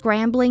and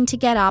scrambling to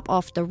get up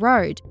off the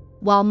road,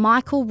 while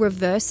Michael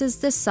reverses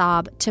the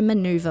Saab to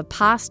maneuver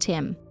past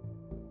him.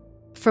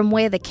 From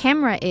where the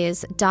camera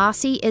is,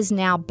 Darcy is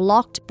now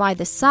blocked by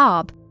the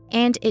Saab,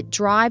 and it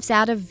drives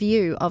out of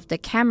view of the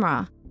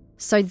camera,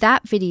 so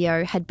that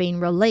video had been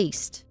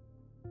released.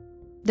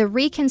 The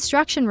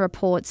reconstruction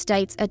report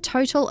states a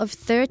total of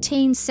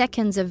 13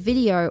 seconds of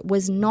video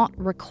was not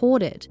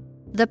recorded,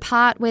 the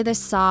part where the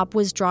Saab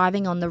was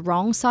driving on the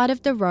wrong side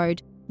of the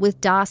road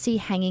with Darcy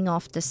hanging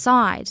off the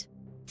side.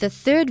 The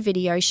third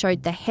video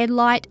showed the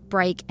headlight,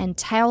 brake and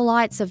tail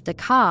lights of the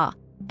car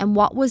and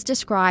what was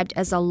described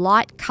as a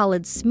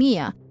light-coloured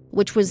smear,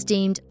 which was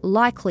deemed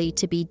likely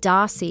to be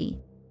Darcy.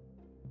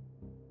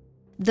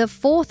 The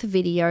fourth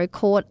video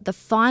caught the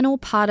final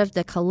part of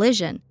the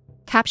collision,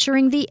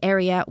 capturing the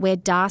area where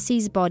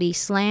Darcy's body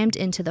slammed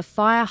into the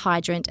fire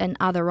hydrant and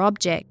other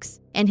objects,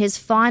 and his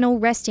final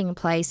resting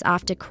place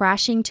after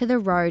crashing to the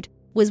road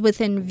was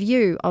within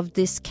view of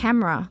this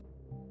camera.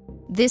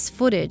 This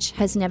footage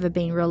has never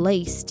been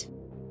released.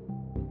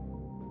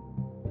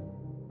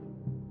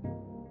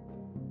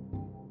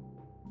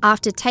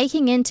 After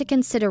taking into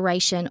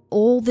consideration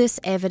all this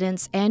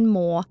evidence and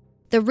more,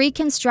 the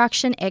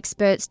reconstruction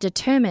experts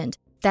determined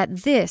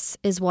that this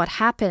is what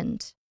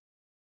happened.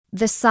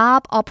 The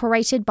Saab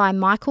operated by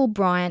Michael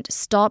Bryant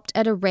stopped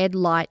at a red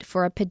light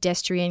for a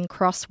pedestrian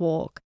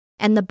crosswalk,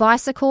 and the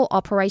bicycle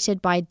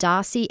operated by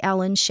Darcy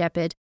Allan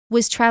Sheppard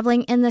was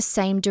travelling in the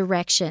same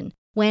direction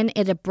when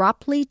it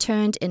abruptly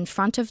turned in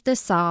front of the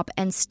Saab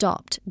and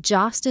stopped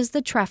just as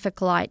the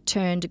traffic light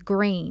turned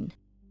green.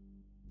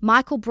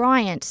 Michael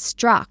Bryant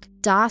struck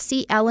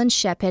Darcy Allan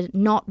Sheppard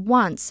not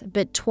once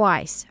but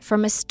twice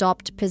from a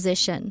stopped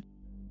position.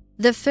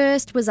 The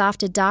first was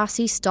after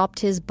Darcy stopped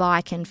his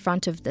bike in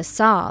front of the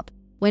Saab,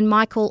 when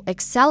Michael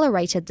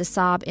accelerated the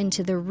Saab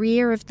into the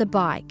rear of the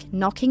bike,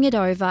 knocking it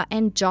over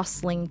and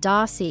jostling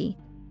Darcy.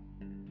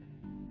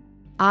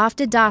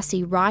 After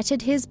Darcy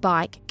righted his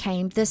bike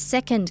came the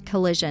second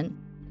collision.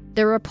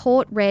 The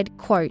report read,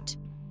 quote,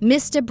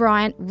 Mr.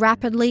 Bryant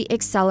rapidly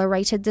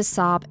accelerated the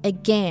Saab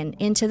again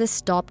into the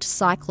stopped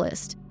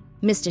cyclist.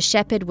 Mr.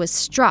 Sheppard was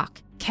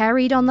struck,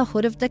 carried on the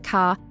hood of the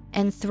car,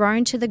 and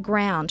thrown to the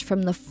ground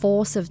from the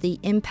force of the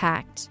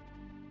impact.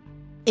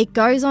 It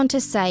goes on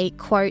to say,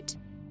 quote,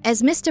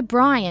 as Mr.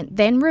 Bryant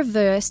then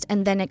reversed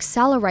and then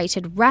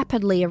accelerated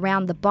rapidly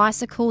around the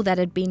bicycle that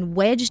had been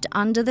wedged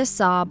under the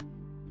Saab,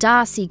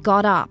 Darcy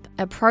got up,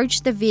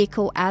 approached the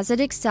vehicle as it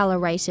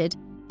accelerated,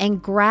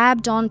 and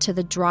grabbed onto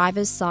the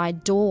driver's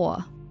side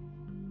door.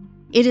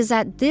 It is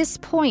at this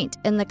point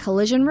in the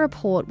collision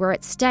report where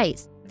it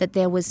states that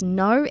there was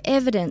no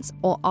evidence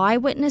or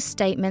eyewitness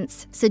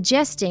statements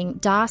suggesting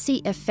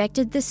Darcy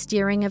affected the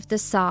steering of the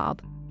Saab,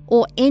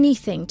 or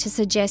anything to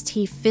suggest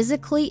he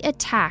physically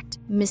attacked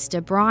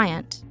Mr.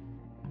 Bryant.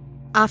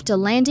 After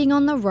landing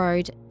on the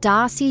road,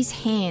 Darcy's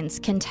hands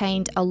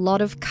contained a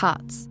lot of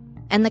cuts,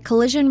 and the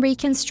collision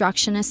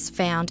reconstructionists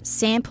found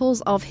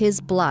samples of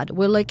his blood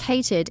were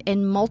located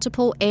in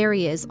multiple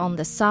areas on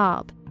the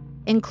Saab,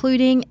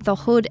 including the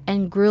hood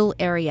and grille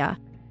area.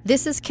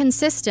 This is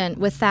consistent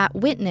with that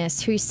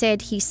witness who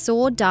said he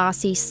saw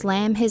Darcy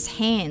slam his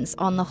hands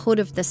on the hood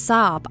of the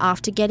Saab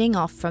after getting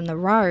off from the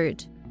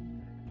road.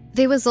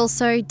 There was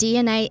also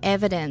DNA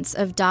evidence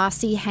of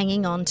Darcy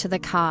hanging on to the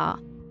car.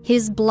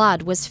 His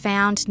blood was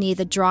found near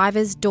the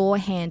driver's door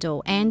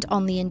handle and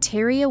on the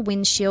interior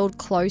windshield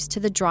close to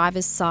the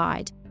driver's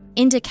side,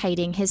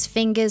 indicating his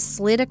fingers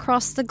slid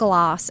across the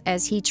glass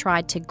as he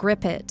tried to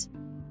grip it.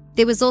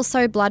 There was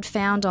also blood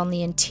found on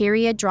the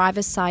interior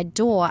driver's side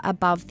door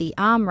above the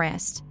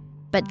armrest,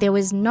 but there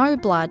was no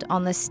blood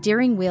on the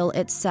steering wheel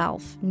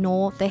itself,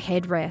 nor the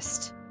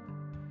headrest.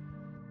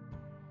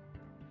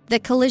 The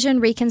collision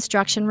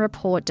reconstruction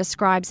report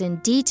describes in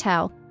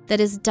detail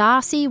that as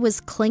Darcy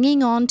was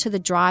clinging on to the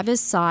driver's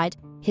side,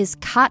 his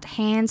cut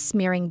hands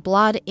smearing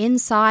blood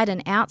inside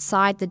and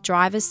outside the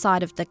driver's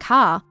side of the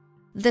car,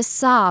 the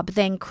Saab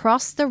then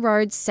crossed the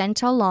road's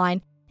centre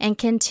line and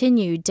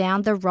continued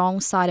down the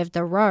wrong side of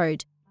the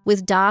road,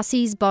 with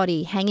Darcy's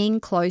body hanging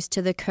close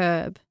to the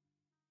curb.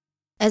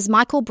 As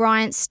Michael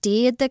Bryant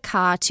steered the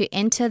car to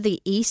enter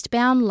the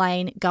eastbound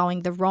lane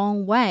going the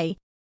wrong way,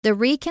 the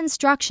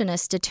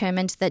reconstructionists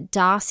determined that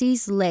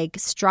Darcy's leg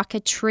struck a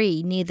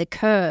tree near the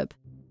curb.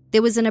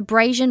 There was an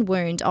abrasion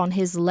wound on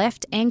his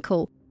left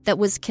ankle that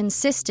was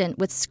consistent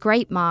with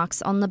scrape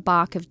marks on the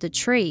bark of the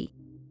tree.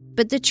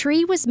 But the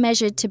tree was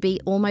measured to be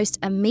almost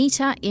a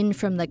metre in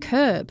from the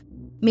curb,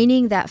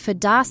 meaning that for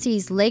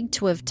Darcy's leg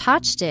to have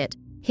touched it,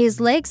 his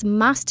legs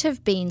must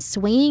have been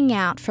swinging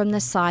out from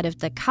the side of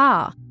the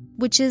car,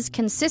 which is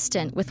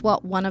consistent with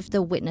what one of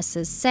the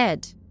witnesses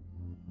said.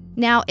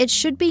 Now, it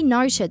should be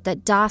noted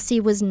that Darcy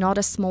was not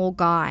a small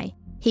guy.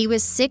 He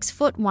was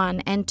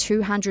 6'1" and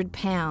 200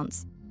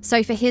 pounds.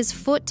 So for his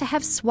foot to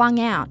have swung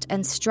out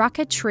and struck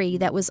a tree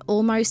that was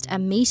almost a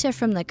metre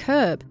from the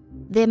curb,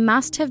 there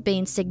must have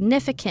been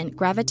significant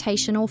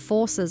gravitational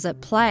forces at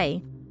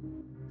play.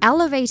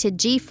 Elevated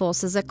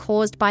G-forces are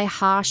caused by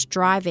harsh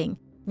driving,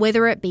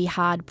 whether it be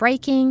hard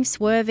braking,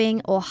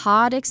 swerving, or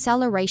hard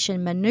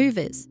acceleration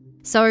manoeuvres.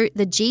 So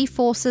the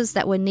G-forces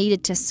that were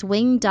needed to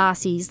swing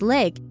Darcy's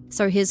leg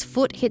so his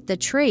foot hit the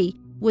tree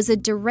was a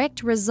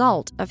direct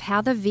result of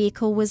how the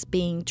vehicle was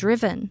being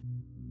driven.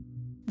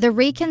 The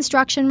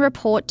reconstruction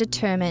report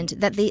determined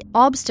that the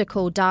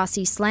obstacle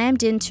Darcy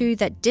slammed into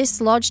that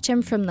dislodged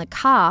him from the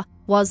car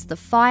was the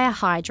fire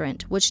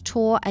hydrant, which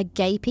tore a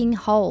gaping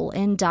hole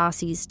in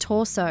Darcy's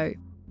torso.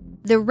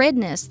 The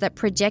redness that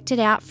projected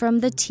out from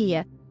the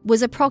tear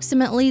was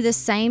approximately the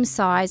same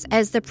size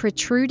as the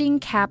protruding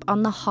cap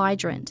on the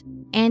hydrant,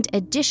 and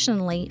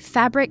additionally,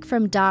 fabric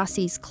from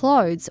Darcy's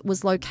clothes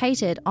was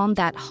located on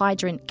that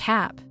hydrant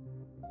cap.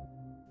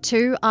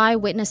 2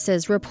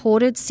 eyewitnesses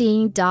reported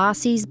seeing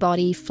Darcy's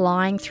body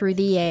flying through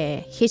the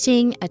air,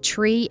 hitting a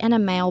tree and a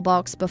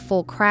mailbox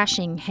before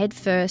crashing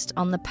headfirst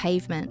on the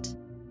pavement.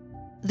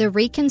 The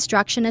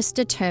reconstructionists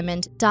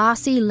determined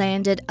Darcy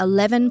landed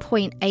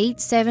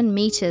 11.87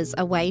 metres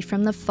away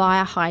from the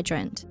fire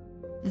hydrant.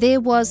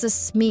 There was a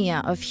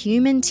smear of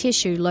human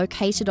tissue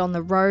located on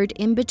the road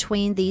in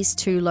between these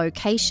 2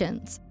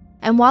 locations,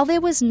 and while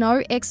there was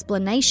no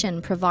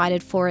explanation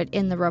provided for it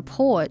in the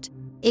report,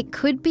 it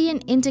could be an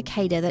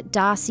indicator that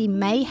Darcy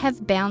may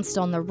have bounced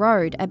on the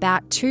road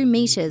about 2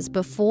 metres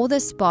before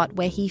the spot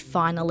where he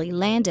finally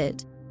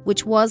landed,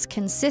 which was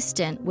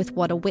consistent with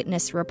what a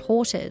witness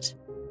reported.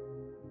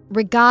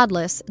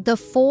 Regardless, the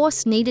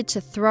force needed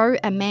to throw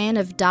a man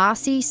of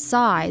Darcy's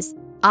size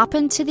up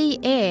into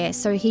the air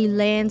so he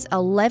lands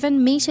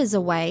 11 metres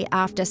away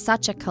after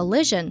such a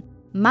collision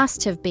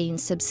must have been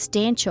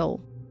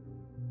substantial.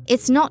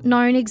 It's not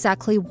known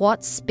exactly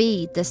what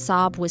speed the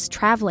Saab was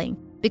travelling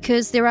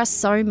because there are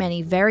so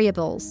many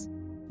variables.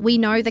 We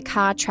know the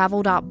car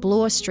travelled up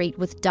Bloor Street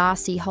with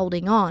Darcy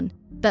holding on,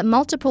 but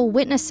multiple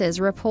witnesses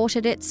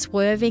reported it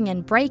swerving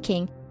and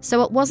braking,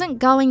 so it wasn't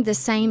going the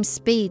same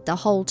speed the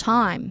whole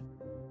time.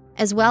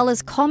 As well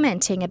as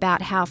commenting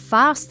about how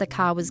fast the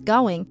car was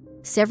going,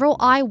 several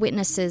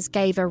eyewitnesses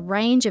gave a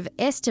range of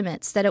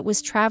estimates that it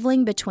was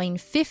travelling between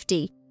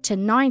 50 to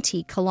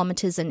 90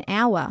 kilometres an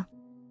hour.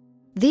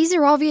 These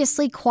are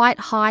obviously quite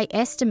high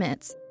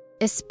estimates,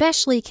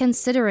 especially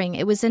considering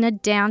it was in a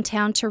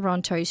downtown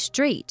Toronto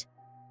street.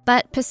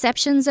 But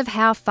perceptions of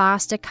how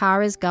fast a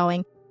car is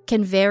going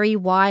can vary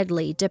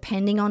widely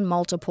depending on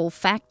multiple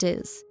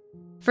factors.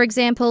 For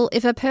example,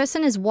 if a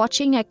person is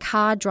watching a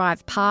car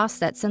drive past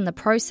that's in the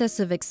process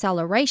of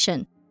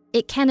acceleration,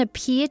 it can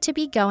appear to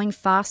be going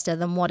faster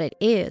than what it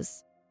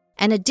is.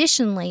 And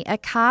additionally, a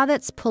car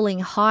that's pulling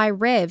high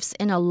revs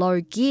in a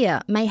low gear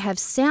may have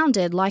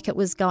sounded like it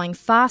was going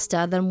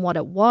faster than what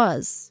it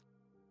was.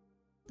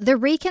 The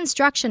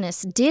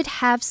reconstructionists did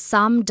have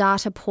some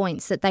data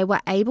points that they were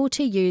able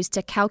to use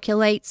to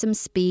calculate some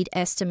speed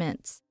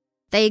estimates.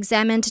 They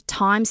examined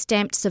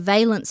time-stamped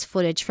surveillance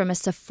footage from a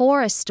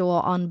Sephora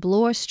store on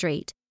Bloor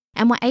Street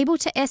and were able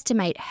to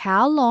estimate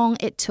how long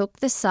it took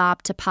the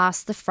Saab to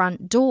pass the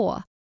front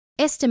door,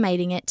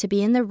 estimating it to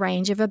be in the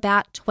range of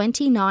about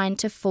 29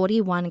 to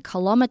 41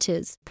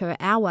 kilometres per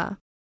hour,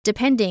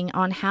 depending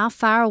on how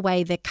far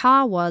away the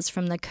car was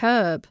from the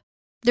curb.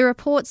 The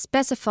report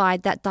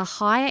specified that the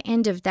higher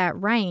end of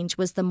that range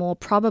was the more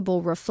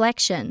probable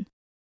reflection.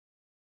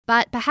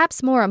 But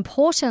perhaps more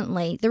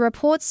importantly, the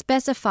report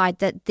specified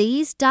that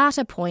these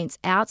data points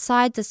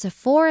outside the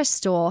Sephora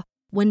store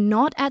were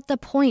not at the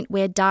point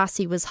where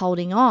Darcy was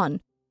holding on.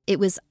 It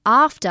was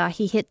after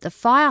he hit the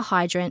fire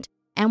hydrant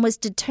and was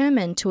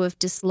determined to have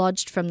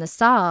dislodged from the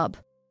Saab.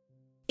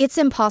 It's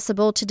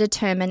impossible to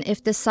determine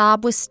if the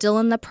Saab was still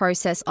in the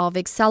process of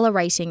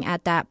accelerating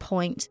at that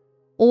point,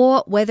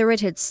 or whether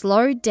it had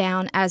slowed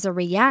down as a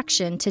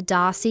reaction to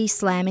Darcy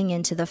slamming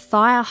into the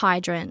fire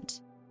hydrant.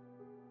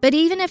 But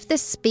even if the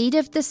speed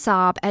of the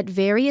Saab at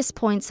various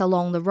points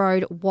along the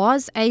road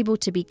was able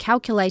to be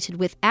calculated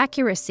with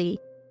accuracy,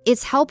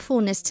 its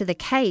helpfulness to the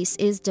case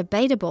is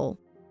debatable.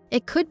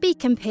 It could be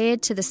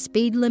compared to the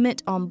speed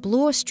limit on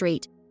Bloor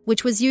Street,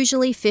 which was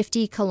usually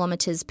 50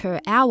 kilometres per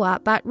hour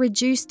but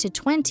reduced to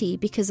 20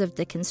 because of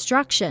the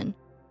construction.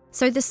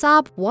 So the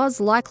Saab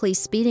was likely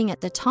speeding at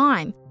the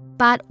time,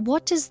 but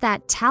what does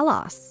that tell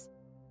us?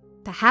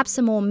 Perhaps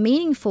a more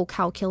meaningful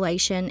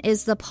calculation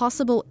is the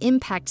possible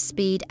impact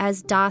speed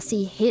as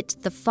Darcy hit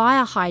the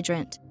fire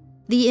hydrant.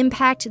 The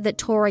impact that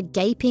tore a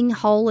gaping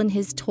hole in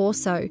his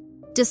torso,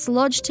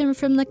 dislodged him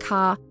from the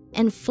car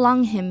and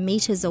flung him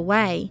metres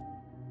away.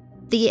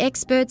 The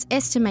experts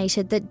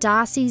estimated that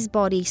Darcy's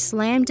body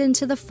slammed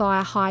into the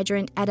fire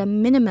hydrant at a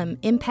minimum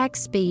impact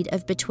speed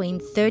of between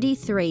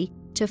 33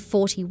 to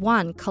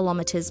 41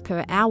 kilometres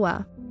per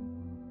hour.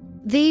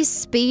 These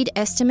speed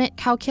estimate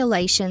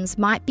calculations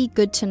might be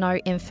good to know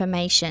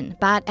information,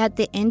 but at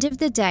the end of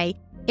the day,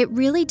 it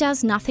really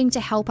does nothing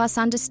to help us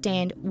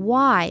understand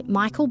why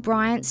Michael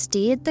Bryant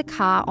steered the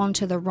car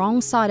onto the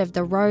wrong side of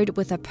the road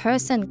with a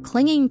person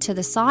clinging to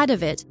the side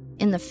of it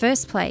in the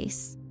first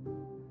place.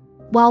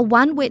 While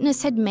one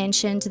witness had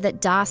mentioned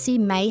that Darcy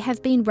may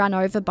have been run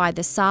over by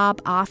the Saab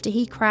after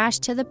he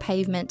crashed to the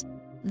pavement,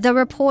 the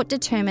report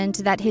determined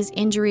that his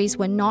injuries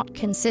were not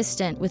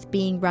consistent with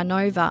being run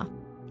over.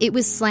 It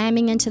was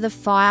slamming into the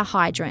fire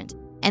hydrant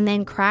and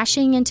then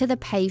crashing into the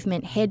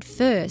pavement head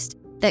first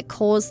that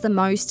caused the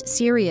most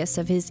serious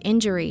of his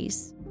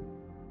injuries.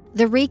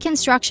 The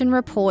reconstruction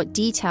report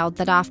detailed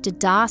that after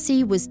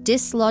Darcy was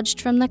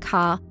dislodged from the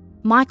car,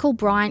 Michael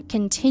Bryant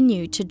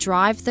continued to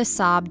drive the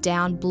Saab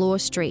down Bloor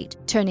Street,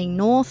 turning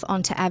north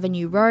onto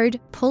Avenue Road,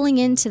 pulling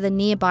into the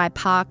nearby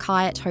Park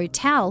Hyatt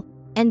Hotel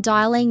and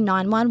dialing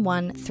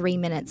 911 3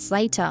 minutes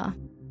later.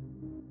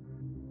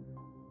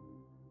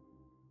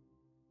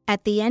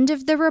 At the end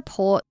of the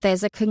report,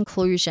 there's a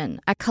conclusion,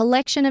 a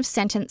collection of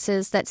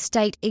sentences that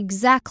state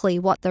exactly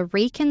what the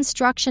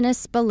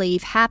reconstructionists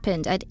believe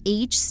happened at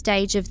each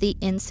stage of the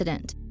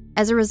incident,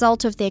 as a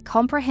result of their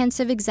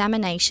comprehensive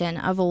examination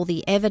of all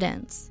the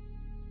evidence.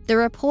 The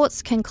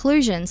report's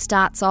conclusion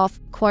starts off,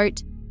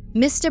 quote,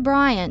 Mr.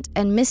 Bryant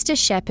and Mr.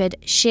 Sheppard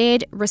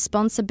shared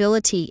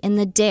responsibility in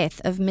the death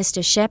of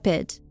Mr.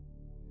 Sheppard.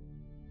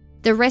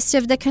 The rest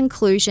of the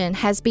conclusion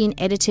has been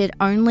edited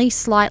only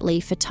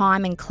slightly for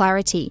time and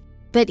clarity,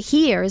 but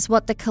here is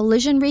what the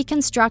collision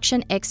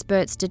reconstruction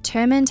experts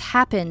determined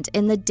happened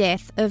in the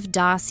death of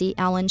Darcy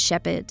Allan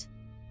Sheppard.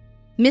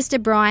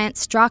 Mr. Bryant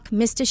struck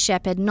Mr.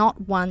 Sheppard not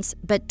once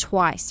but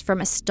twice from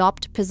a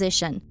stopped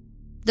position.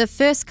 The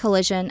first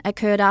collision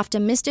occurred after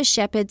Mr.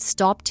 Sheppard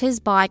stopped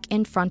his bike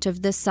in front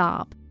of the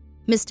Saab.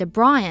 Mr.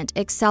 Bryant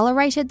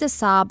accelerated the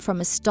Saab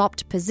from a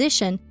stopped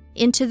position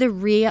into the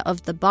rear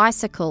of the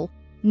bicycle,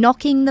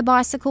 knocking the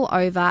bicycle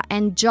over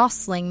and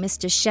jostling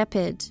Mr.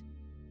 Sheppard.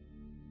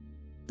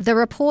 The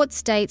report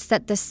states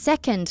that the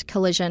second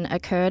collision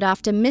occurred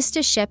after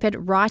Mr.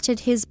 Sheppard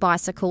righted his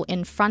bicycle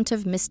in front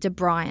of Mr.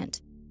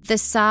 Bryant. The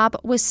Saab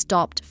was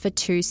stopped for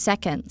 2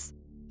 seconds.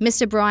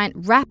 Mr. Bryant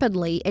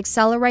rapidly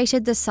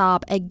accelerated the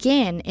Saab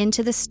again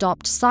into the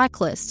stopped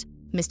cyclist.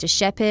 Mr.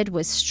 Sheppard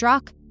was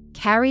struck,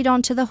 carried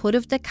onto the hood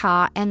of the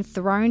car and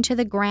thrown to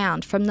the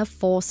ground from the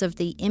force of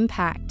the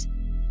impact.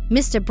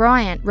 Mr.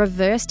 Bryant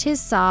reversed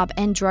his Saab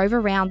and drove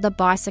around the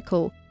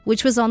bicycle,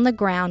 which was on the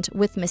ground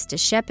with Mr.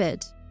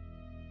 Sheppard.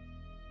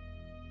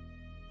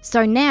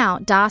 So now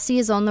Darcy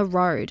is on the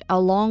road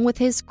along with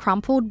his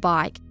crumpled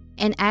bike,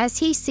 and as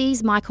he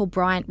sees Michael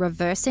Bryant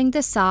reversing the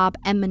Saab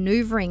and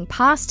manoeuvring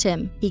past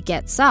him, he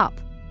gets up.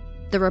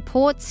 The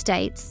report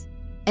states,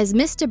 as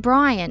Mr.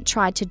 Bryant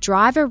tried to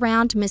drive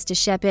around Mr.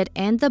 Sheppard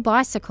and the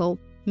bicycle,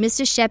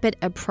 Mr. Sheppard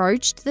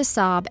approached the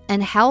Saab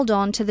and held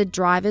on to the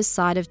driver's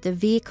side of the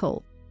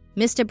vehicle.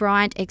 Mr.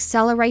 Bryant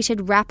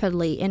accelerated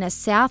rapidly in a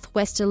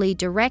southwesterly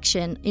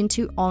direction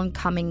into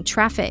oncoming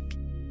traffic.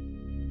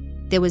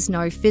 There was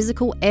no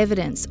physical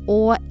evidence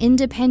or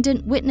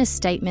independent witness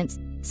statements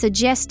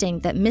suggesting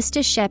that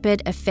Mr.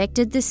 Sheppard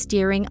affected the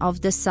steering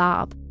of the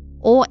Saab,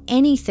 or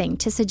anything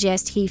to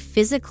suggest he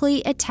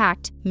physically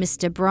attacked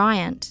Mr.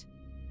 Bryant.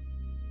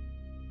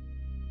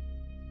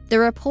 The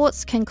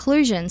report's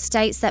conclusion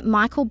states that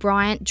Michael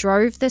Bryant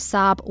drove the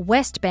Saab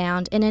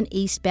westbound in an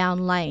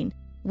eastbound lane,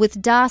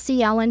 with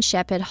Darcy Allan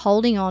Sheppard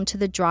holding on to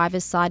the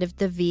driver's side of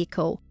the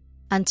vehicle,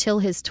 until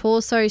his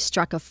torso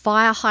struck a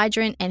fire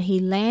hydrant and he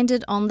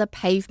landed on the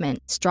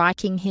pavement,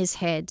 striking his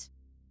head.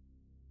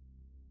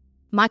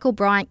 Michael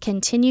Bryant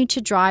continued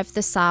to drive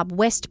the Saab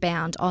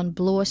westbound on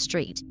Bloor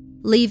Street,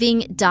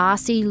 leaving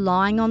Darcy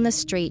lying on the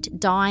street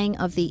dying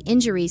of the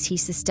injuries he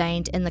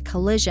sustained in the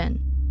collision.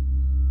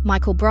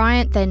 Michael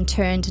Bryant then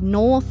turned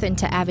north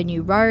into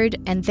Avenue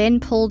Road and then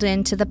pulled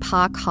into the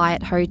Park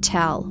Hyatt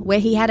Hotel, where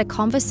he had a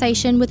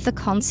conversation with the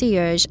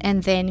concierge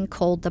and then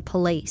called the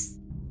police.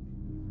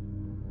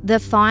 The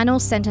final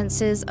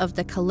sentences of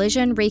the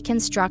collision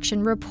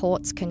reconstruction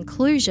report's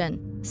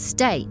conclusion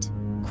state,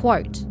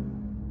 quote,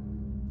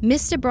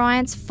 Mr.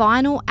 Bryant's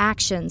final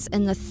actions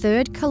in the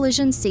third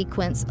collision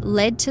sequence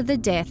led to the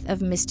death of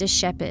Mr.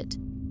 Sheppard.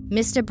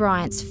 Mr.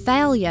 Bryant's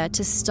failure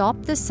to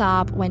stop the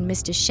Saab when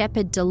Mr.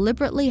 Sheppard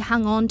deliberately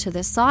hung on to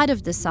the side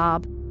of the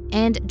Saab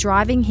and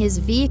driving his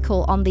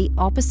vehicle on the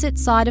opposite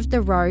side of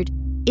the road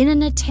in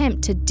an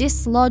attempt to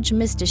dislodge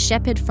Mr.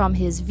 Sheppard from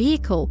his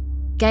vehicle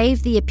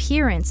gave the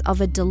appearance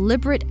of a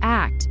deliberate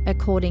act,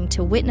 according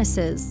to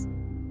witnesses.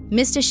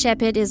 Mr.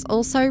 Sheppard is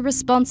also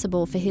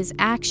responsible for his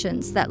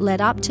actions that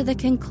led up to the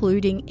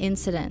concluding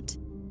incident.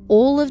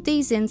 All of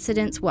these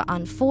incidents were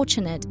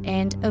unfortunate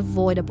and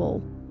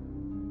avoidable.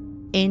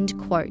 End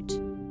quote.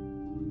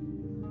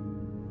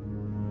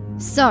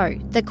 So,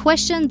 the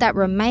question that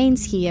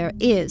remains here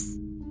is,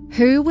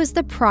 who was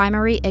the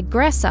primary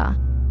aggressor?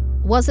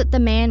 Was it the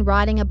man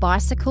riding a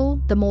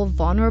bicycle, the more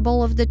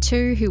vulnerable of the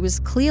two, who was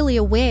clearly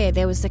aware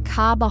there was a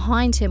car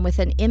behind him with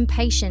an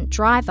impatient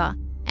driver,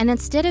 and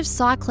instead of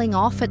cycling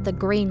off at the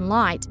green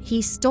light,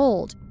 he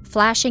stalled,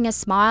 flashing a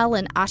smile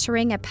and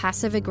uttering a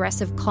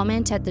passive-aggressive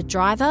comment at the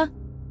driver?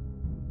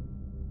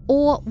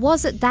 Or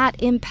was it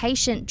that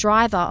impatient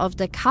driver of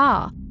the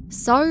car,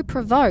 so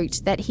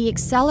provoked that he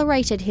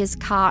accelerated his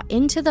car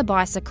into the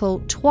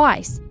bicycle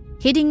twice,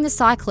 hitting the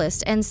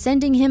cyclist and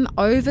sending him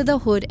over the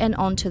hood and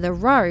onto the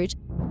road,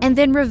 and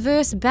then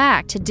reversed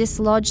back to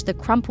dislodge the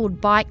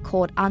crumpled bike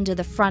caught under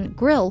the front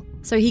grille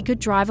so he could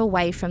drive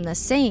away from the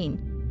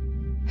scene?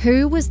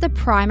 Who was the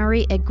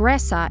primary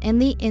aggressor in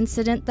the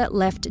incident that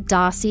left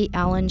Darcy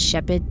Allan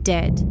Sheppard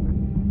dead?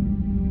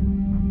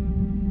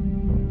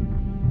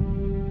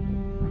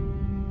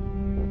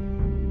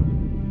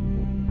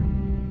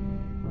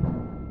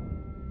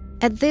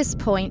 At this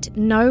point,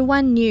 no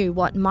one knew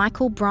what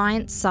Michael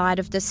Bryant's side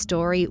of the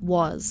story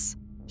was.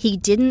 He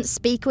didn't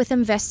speak with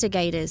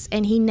investigators,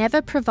 and he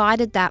never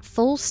provided that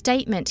full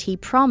statement he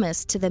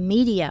promised to the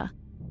media.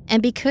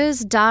 And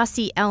because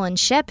Darcy Allan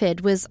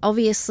Sheppard was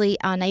obviously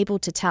unable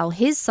to tell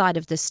his side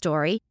of the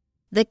story,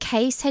 the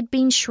case had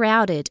been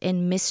shrouded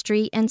in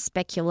mystery and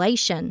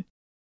speculation.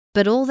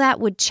 But all that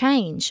would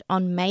change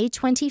on May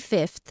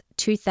 25th,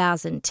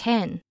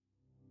 2010.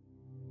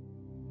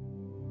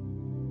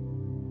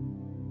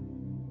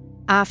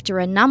 After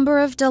a number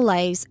of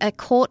delays, a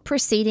court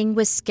proceeding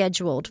was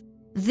scheduled.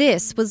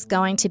 This was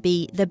going to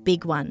be the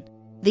big one.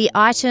 The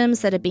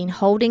items that had been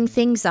holding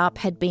things up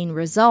had been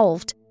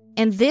resolved,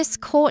 and this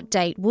court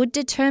date would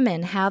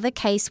determine how the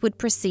case would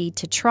proceed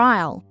to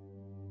trial.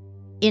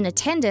 In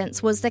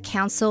attendance was the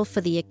counsel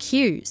for the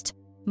accused,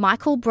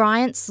 Michael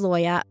Bryant's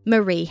lawyer,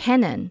 Marie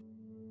Hennen.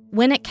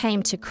 When it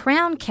came to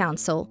Crown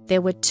Counsel,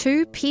 there were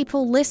 2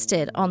 people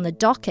listed on the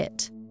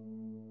docket.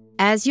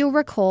 As you'll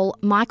recall,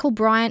 Michael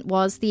Bryant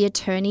was the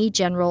Attorney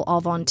General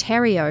of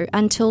Ontario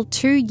until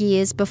 2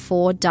 years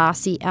before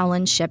Darcy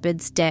Allan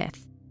Sheppard's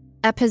death.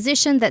 a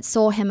position that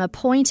saw him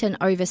appoint and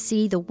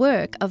oversee the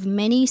work of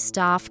many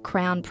staff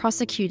Crown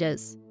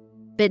prosecutors.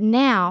 But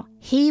now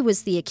he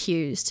was the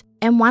accused,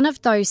 and one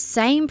of those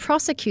same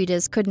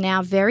prosecutors could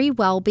now very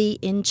well be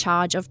in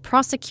charge of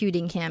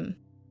prosecuting him.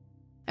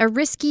 A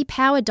risky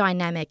power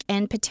dynamic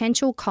and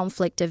potential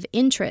conflict of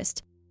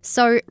interest.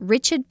 So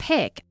Richard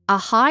Peck, a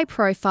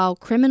high-profile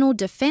criminal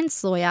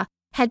defence lawyer,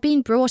 had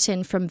been brought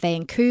in from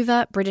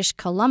Vancouver, British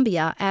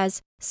Columbia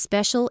as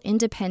Special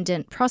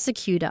Independent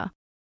Prosecutor.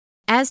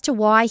 As to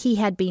why he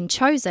had been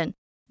chosen,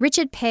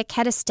 Richard Peck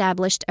had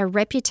established a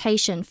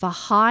reputation for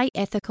high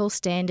ethical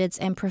standards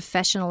and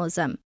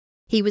professionalism.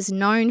 He was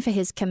known for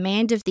his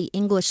command of the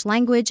English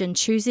language and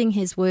choosing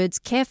his words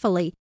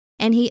carefully,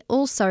 and he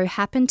also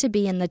happened to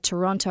be in the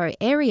Toronto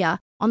area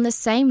on the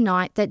same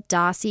night that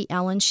Darcy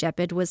Allan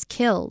Sheppard was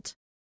killed.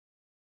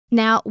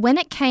 Now, when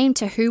it came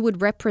to who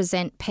would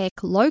represent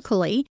Peck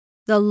locally,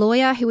 the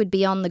lawyer who would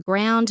be on the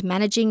ground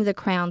managing the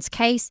Crown's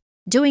case,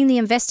 doing the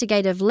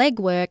investigative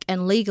legwork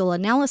and legal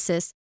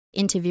analysis,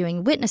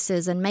 interviewing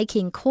witnesses and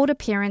making court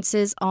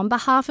appearances on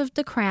behalf of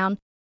the Crown,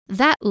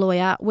 that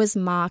lawyer was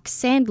Mark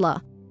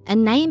Sandler, a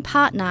named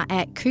partner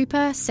at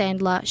Cooper,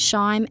 Sandler,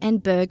 Scheim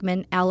and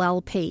Bergman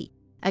LLP,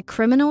 a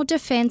criminal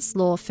defence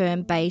law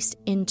firm based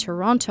in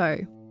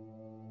Toronto.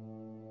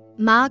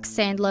 Mark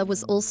Sandler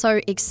was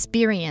also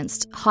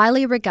experienced,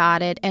 highly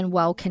regarded and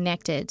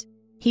well-connected.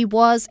 He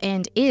was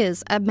and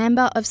is a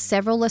member of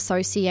several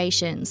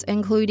associations,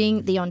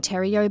 including the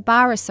Ontario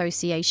Bar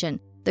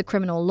Association, the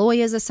Criminal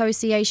Lawyers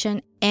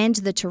Association, and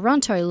the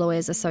Toronto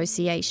Lawyers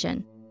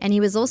Association. And he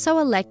was also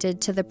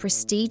elected to the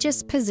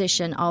prestigious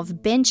position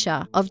of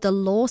Bencher of the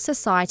Law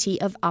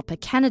Society of Upper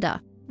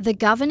Canada, the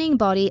governing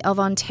body of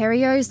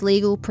Ontario's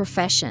legal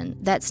profession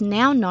that's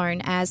now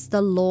known as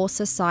the Law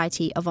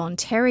Society of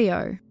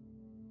Ontario.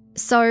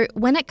 So,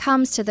 when it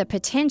comes to the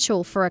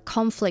potential for a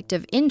conflict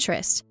of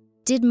interest,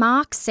 did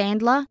Mark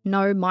Sandler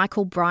know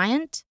Michael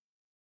Bryant?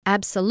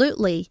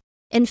 Absolutely.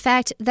 In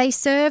fact, they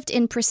served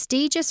in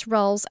prestigious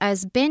roles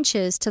as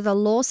benchers to the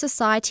Law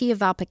Society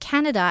of Upper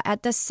Canada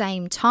at the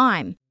same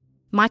time.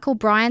 Michael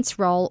Bryant's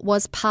role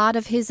was part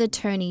of his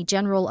Attorney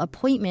General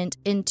appointment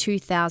in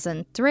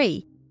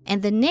 2003,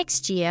 and the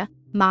next year,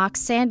 Mark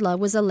Sandler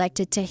was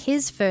elected to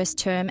his first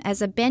term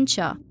as a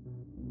bencher.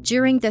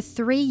 During the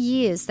 3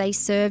 years they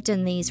served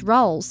in these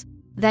roles,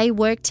 they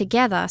worked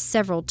together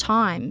several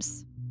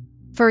times.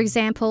 For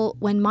example,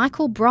 when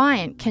Michael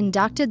Bryant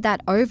conducted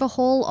that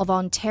overhaul of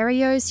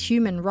Ontario's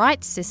human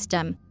rights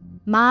system,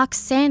 Mark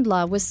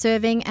Sandler was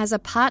serving as a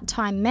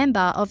part-time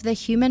member of the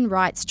Human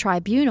Rights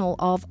Tribunal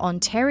of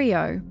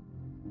Ontario.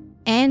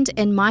 And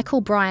in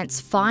Michael Bryant's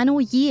final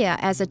year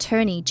as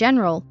Attorney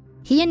General,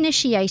 he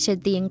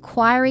initiated the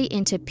inquiry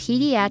into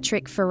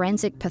paediatric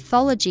forensic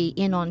pathology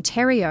in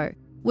Ontario,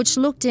 which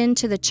looked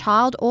into the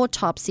child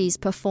autopsies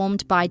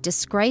performed by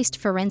disgraced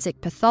forensic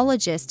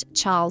pathologist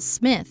Charles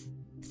Smith.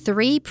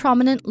 3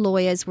 prominent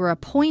lawyers were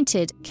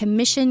appointed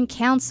commission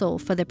counsel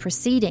for the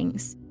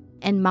proceedings,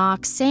 and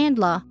Mark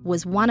Sandler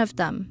was one of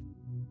them.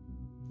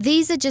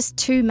 These are just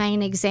 2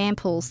 main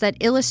examples that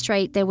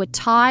illustrate there were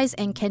ties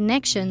and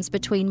connections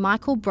between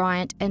Michael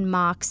Bryant and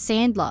Mark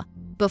Sandler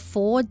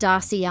before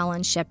Darcy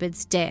Allan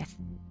Sheppard's death.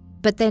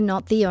 But they're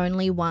not the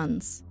only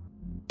ones.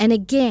 And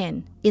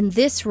again, in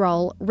this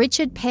role,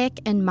 Richard Peck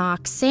and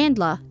Mark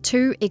Sandler,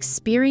 2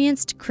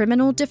 experienced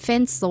criminal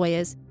defence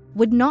lawyers,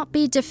 would not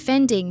be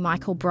defending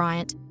Michael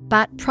Bryant,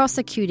 but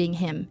prosecuting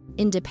him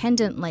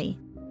independently.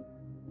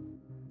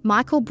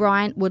 Michael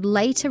Bryant would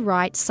later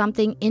write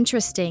something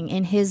interesting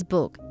in his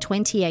book,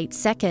 28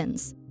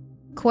 Seconds.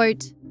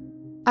 Quote,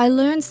 "I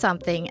learned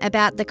something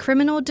about the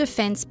criminal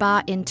defence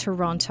bar in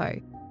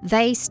Toronto.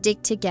 They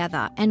stick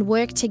together and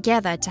work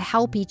together to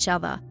help each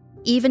other,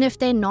 even if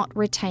they're not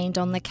retained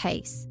on the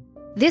case.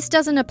 This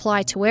doesn't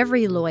apply to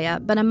every lawyer,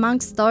 but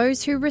amongst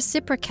those who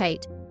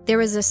reciprocate, there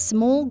is a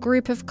small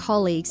group of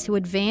colleagues who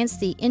advance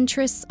the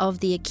interests of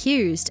the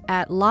accused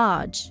at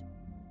large."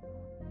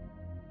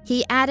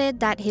 He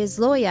added that his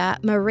lawyer,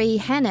 Marie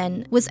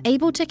Hennen, was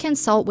able to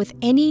consult with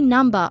any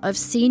number of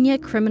senior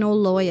criminal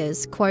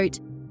lawyers, quote,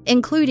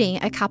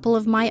 "including a couple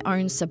of my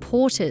own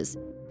supporters,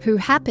 who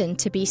happen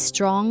to be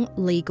strong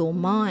legal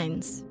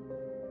minds."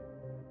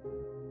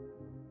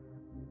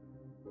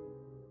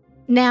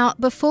 Now,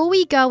 before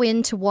we go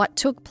into what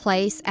took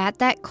place at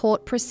that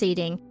court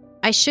proceeding,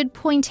 I should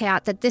point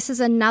out that this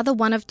is another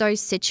one of those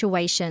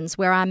situations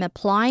where I'm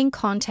applying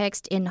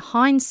context in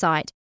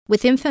hindsight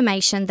with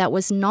information that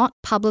was not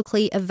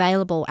publicly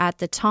available at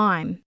the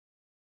time.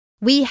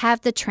 We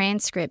have the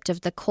transcript of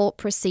the court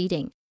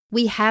proceeding.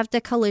 We have the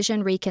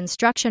collision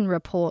reconstruction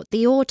report,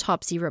 the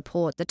autopsy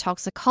report, the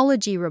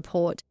toxicology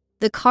report,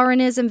 the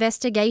coroner's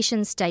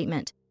investigation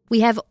statement. We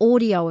have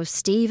audio of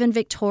Steve and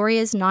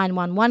Victoria's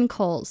 911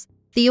 calls,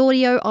 the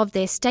audio of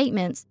their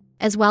statements,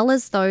 as well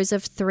as those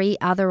of 3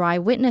 other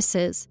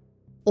eyewitnesses.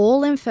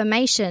 All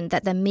information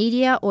that the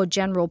media or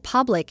general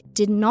public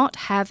did not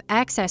have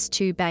access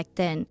to back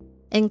then,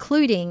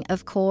 including,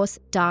 of course,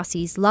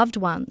 Darcy's loved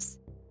ones.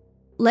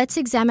 Let's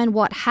examine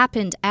what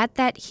happened at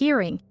that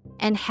hearing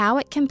and how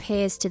it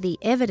compares to the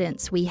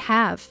evidence we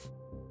have.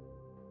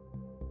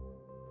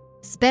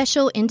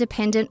 Special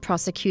Independent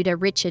Prosecutor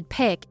Richard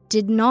Peck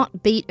did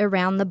not beat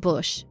around the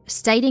bush,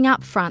 stating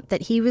up front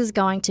that he was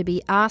going to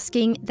be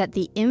asking that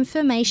the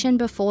information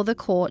before the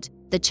court,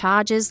 the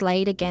charges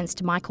laid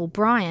against Michael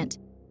Bryant,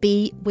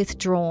 be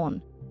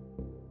withdrawn.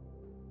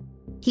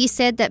 He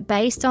said that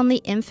based on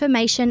the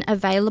information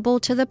available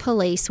to the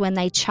police when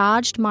they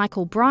charged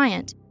Michael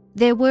Bryant,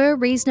 there were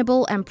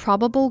reasonable and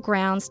probable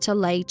grounds to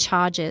lay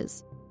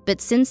charges.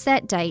 But since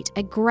that date,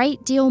 a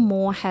great deal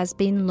more has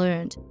been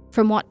learned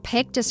from what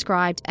Peck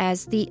described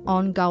as the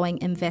ongoing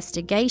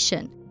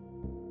investigation.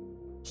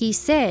 He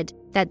said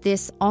that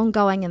this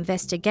ongoing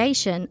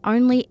investigation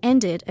only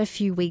ended a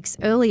few weeks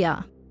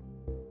earlier.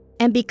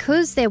 And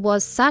because there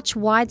was such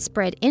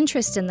widespread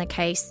interest in the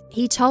case,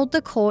 he told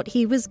the court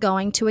he was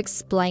going to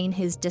explain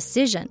his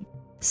decision,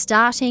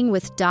 starting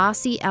with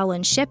Darcy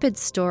Allan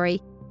Sheppard's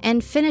story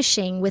and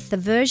finishing with the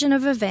version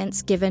of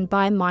events given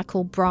by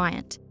Michael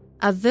Bryant,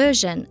 a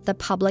version the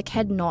public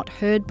had not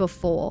heard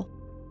before.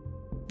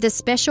 The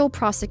Special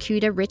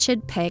Prosecutor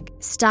Richard Peck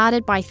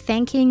started by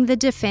thanking the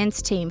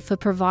defence team for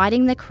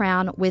providing the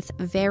Crown with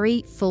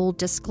very full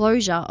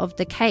disclosure of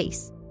the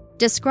case,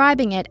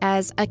 describing it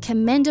as a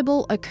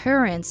commendable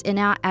occurrence in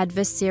our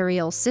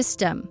adversarial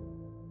system.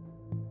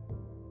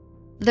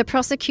 The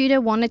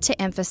prosecutor wanted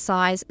to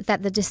emphasise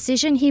that the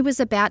decision he was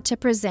about to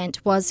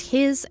present was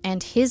his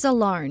and his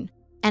alone,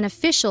 and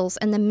officials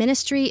in the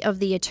Ministry of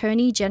the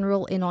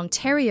Attorney-General in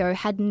Ontario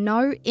had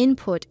no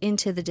input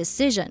into the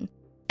decision,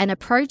 an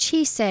approach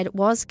he said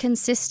was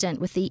consistent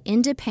with the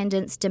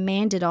independence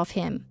demanded of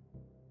him.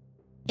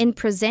 In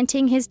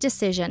presenting his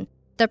decision,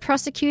 the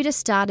prosecutor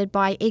started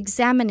by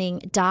examining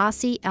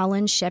Darcy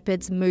Allan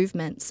Sheppard's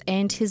movements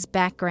and his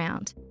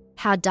background,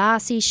 how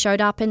Darcy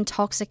showed up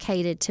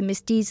intoxicated to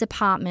Misty's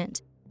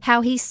apartment, how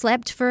he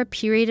slept for a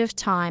period of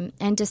time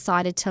and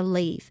decided to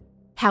leave,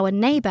 how a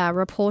neighbour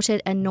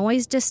reported a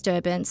noise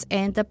disturbance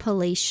and the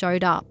police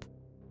showed up.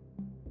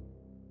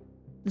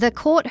 The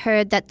court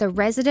heard that the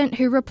resident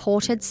who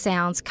reported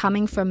sounds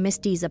coming from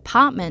Misty's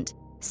apartment,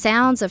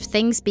 sounds of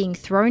things being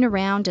thrown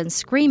around and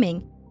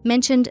screaming,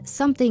 mentioned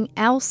something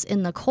else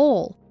in the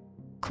call.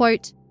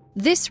 Quote,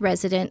 "This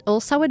resident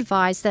also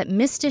advised that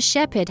Mr.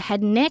 Sheppard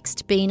had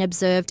next been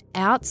observed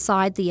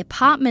outside the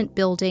apartment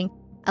building,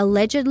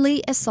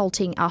 allegedly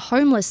assaulting a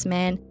homeless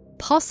man,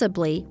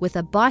 possibly with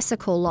a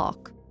bicycle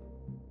lock."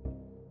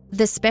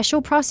 The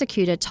special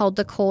prosecutor told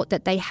the court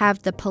that they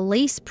have the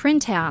police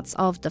printouts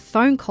of the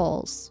phone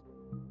calls.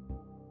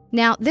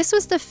 Now, this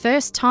was the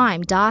first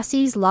time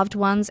Darcy's loved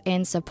ones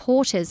and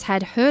supporters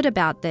had heard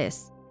about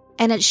this,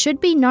 and it should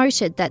be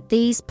noted that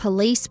these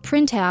police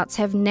printouts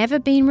have never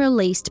been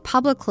released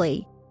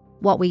publicly.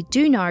 What we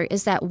do know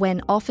is that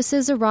when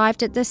officers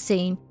arrived at the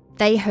scene,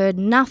 they heard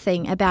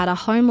nothing about a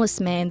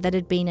homeless man that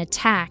had been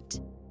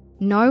attacked.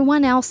 No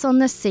one else on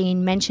the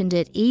scene mentioned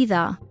it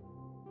either.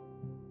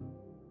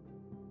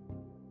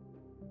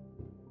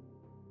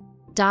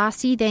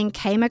 Darcy then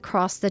came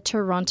across the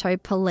Toronto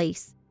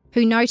police,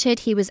 who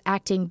noted he was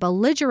acting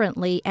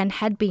belligerently and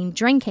had been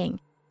drinking,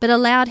 but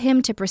allowed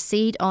him to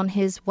proceed on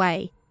his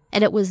way,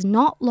 and it was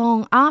not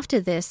long after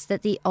this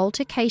that the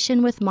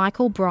altercation with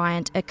Michael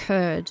Bryant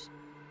occurred.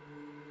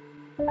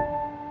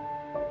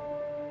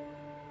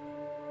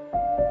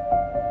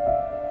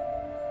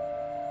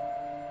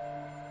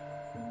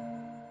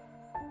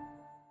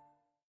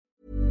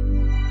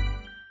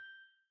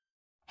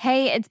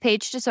 Hey, it's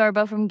Paige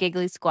DeSorbo from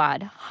Giggly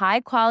Squad.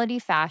 High quality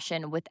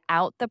fashion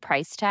without the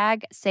price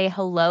tag. Say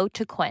hello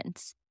to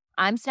Quince.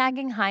 I'm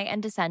snagging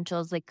high-end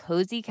essentials like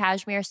cozy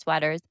cashmere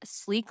sweaters,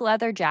 sleek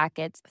leather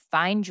jackets,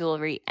 fine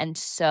jewelry, and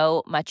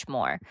so much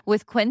more.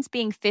 With Quince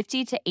being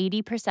 50 to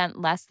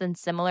 80% less than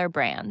similar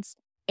brands.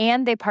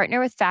 And they partner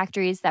with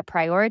factories that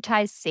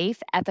prioritize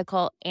safe,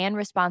 ethical, and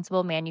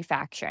responsible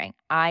manufacturing.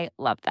 I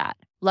love that.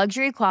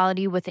 Luxury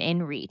quality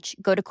within reach.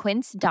 Go to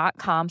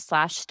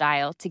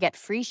quince.com/style to get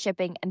free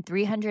shipping and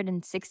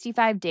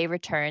 365-day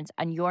returns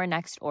on your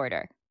next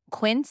order.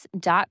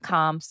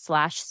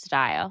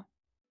 Quince.com/style.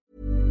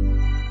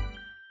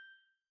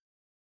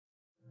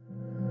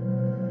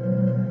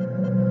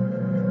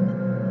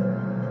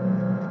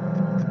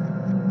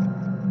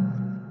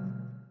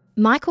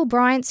 Michael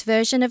Bryant's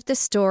version of the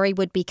story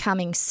would be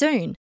coming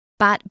soon,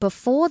 but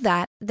before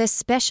that, the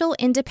Special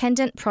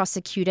Independent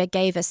Prosecutor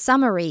gave a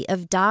summary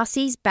of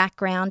Darcy's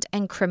background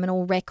and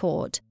criminal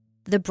record,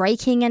 the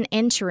breaking and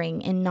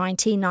entering in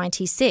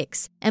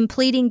 1996, and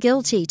pleading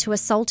guilty to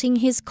assaulting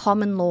his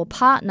common-law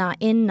partner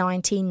in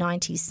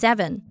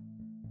 1997.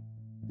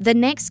 The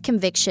next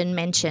conviction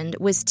mentioned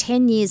was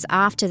 10 years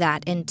after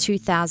that in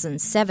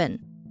 2007,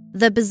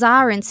 the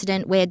bizarre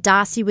incident where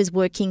Darcy was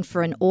working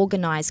for an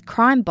organised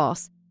crime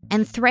boss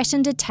and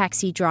threatened a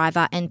taxi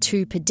driver and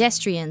 2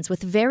 pedestrians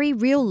with very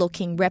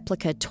real-looking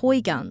replica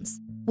toy guns,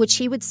 which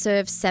he would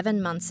serve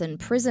 7 months in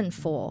prison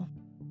for.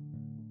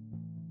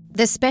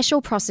 The special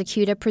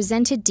prosecutor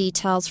presented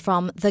details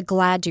from the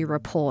Gladue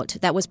report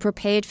that was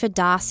prepared for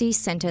Darcy's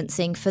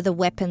sentencing for the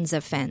weapons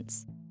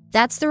offence.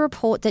 That's the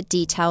report that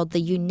detailed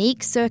the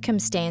unique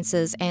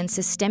circumstances and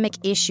systemic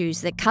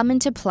issues that come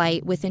into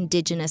play with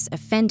Indigenous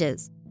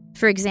offenders.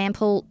 For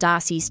example,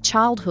 Darcy's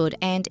childhood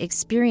and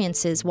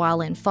experiences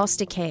while in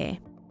foster care.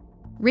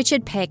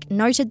 Richard Peck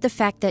noted the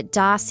fact that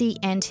Darcy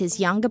and his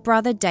younger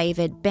brother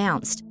David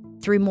bounced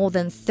through more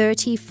than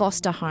 30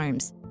 foster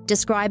homes,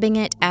 describing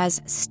it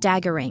as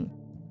staggering.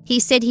 He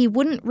said he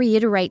wouldn't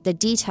reiterate the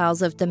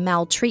details of the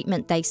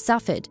maltreatment they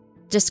suffered,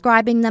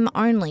 describing them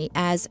only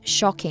as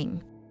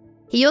shocking.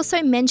 He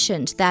also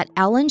mentioned that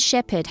Allan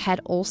Sheppard had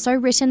also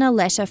written a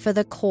letter for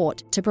the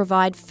court to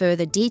provide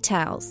further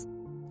details.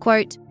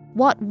 Quote,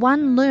 "What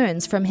one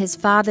learns from his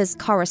father's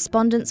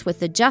correspondence with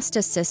the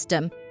justice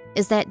system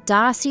is that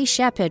Darcy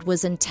Sheppard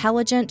was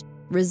intelligent,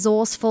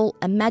 resourceful,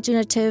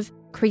 imaginative,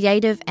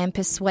 creative and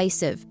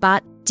persuasive,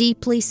 but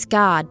deeply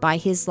scarred by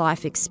his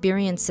life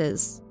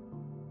experiences."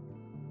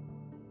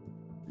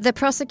 The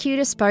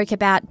prosecutor spoke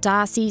about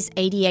Darcy's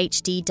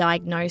ADHD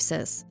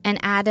diagnosis and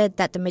added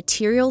that the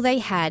material they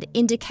had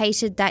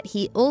indicated that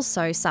he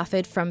also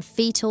suffered from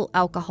fetal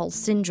alcohol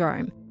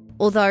syndrome,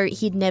 although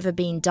he'd never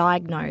been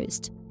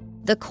diagnosed.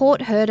 The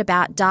court heard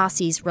about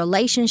Darcy's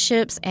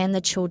relationships and the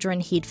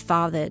children he'd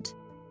fathered.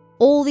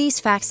 All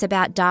these facts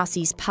about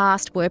Darcy's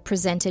past were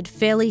presented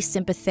fairly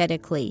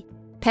sympathetically,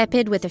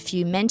 peppered with a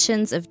few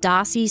mentions of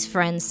Darcy's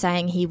friends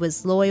saying he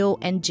was loyal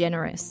and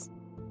generous.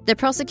 The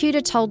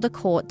prosecutor told the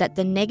court that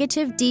the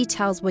negative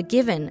details were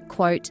given,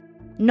 quote,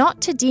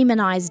 "not to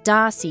demonise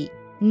Darcy,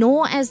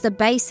 nor as the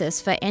basis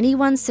for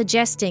anyone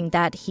suggesting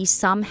that he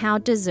somehow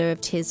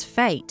deserved his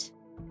fate."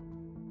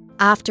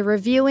 After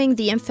reviewing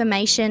the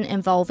information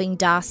involving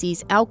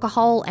Darcy's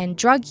alcohol and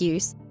drug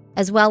use,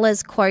 as well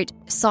as, quote,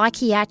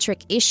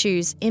 "psychiatric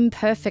issues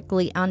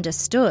imperfectly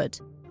understood,"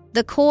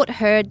 the court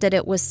heard that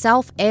it was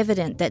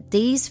self-evident that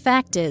these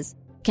factors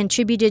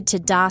contributed to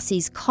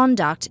Darcy's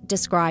conduct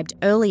described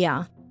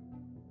earlier.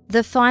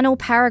 The final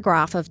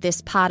paragraph of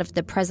this part of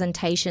the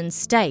presentation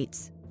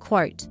states,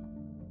 quote,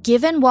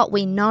 "Given what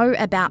we know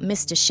about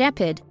Mr.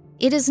 Sheppard,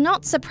 it is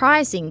not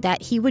surprising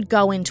that he would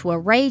go into a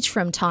rage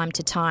from time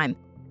to time.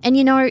 And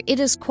it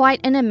is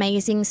quite an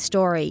amazing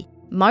story.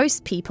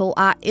 Most people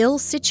are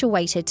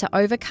ill-situated to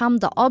overcome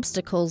the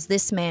obstacles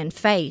this man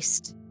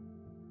faced."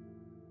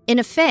 In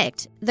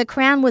effect, the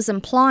Crown was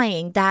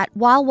implying that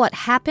while what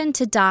happened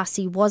to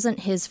Darcy wasn't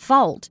his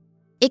fault,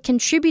 it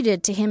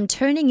contributed to him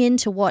turning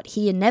into what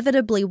he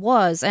inevitably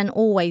was and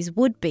always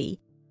would be,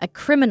 a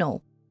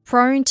criminal,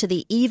 prone to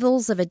the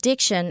evils of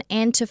addiction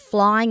and to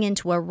flying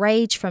into a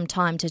rage from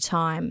time to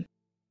time.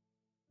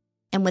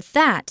 And with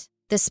that,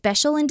 the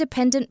Special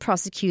Independent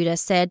Prosecutor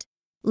said,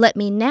 "Let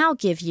me now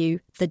give you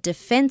the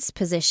defense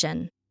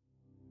position."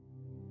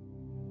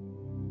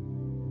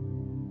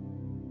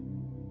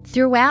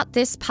 Throughout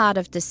this part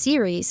of the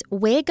series,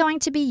 we're going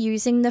to be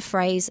using the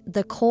phrase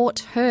 "the court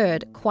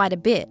heard" quite a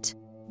bit,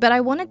 but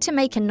I wanted to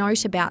make a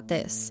note about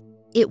this.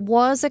 It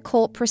was a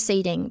court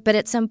proceeding, but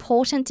it's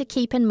important to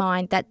keep in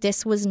mind that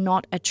this was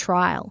not a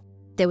trial.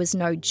 There was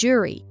no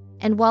jury,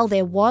 and while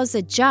there was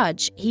a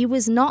judge, he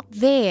was not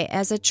there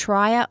as a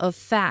trier of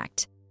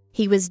fact.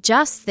 He was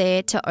just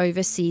there to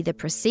oversee the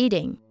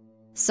proceeding.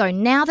 So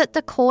now that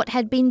the court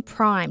had been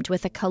primed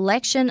with a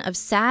collection of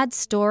sad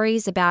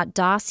stories about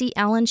Darcy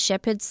Allan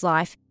Sheppard's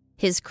life,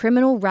 his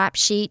criminal rap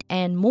sheet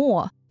and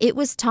more, it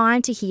was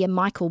time to hear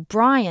Michael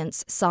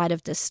Bryant's side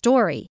of the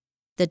story,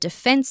 the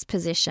defense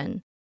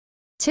position.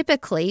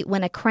 Typically,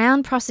 when a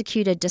Crown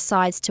prosecutor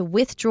decides to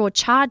withdraw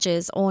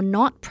charges or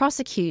not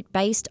prosecute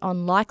based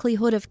on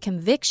likelihood of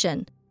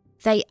conviction,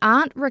 they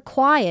aren't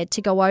required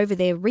to go over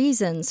their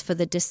reasons for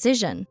the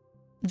decision.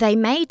 They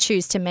may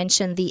choose to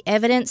mention the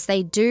evidence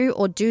they do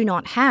or do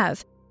not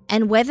have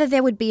and whether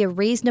there would be a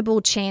reasonable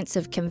chance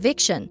of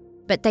conviction,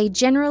 but they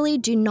generally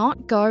do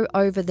not go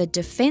over the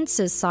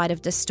defense's side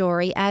of the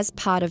story as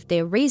part of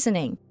their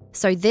reasoning,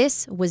 so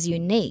this was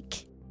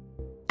unique.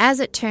 As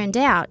it turned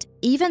out,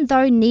 even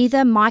though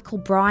neither Michael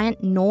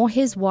Bryant nor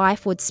his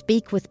wife would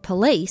speak with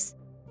police,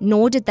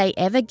 nor did they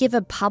ever give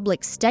a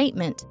public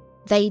statement,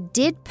 they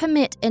did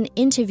permit an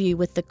interview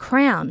with the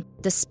Crown,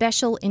 the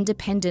Special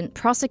Independent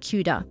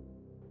Prosecutor.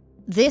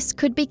 This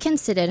could be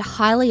considered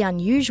highly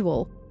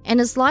unusual and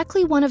is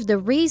likely one of the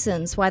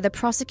reasons why the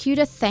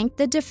prosecutor thanked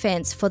the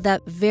defense for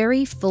the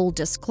very full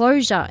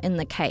disclosure in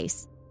the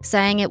case,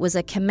 saying it was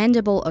a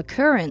commendable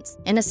occurrence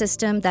in a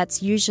system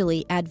that's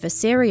usually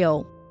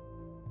adversarial.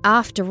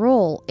 After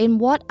all, in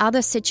what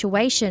other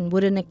situation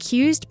would an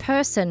accused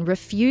person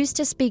refuse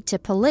to speak to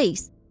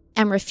police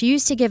and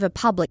refuse to give a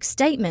public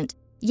statement,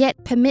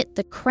 yet permit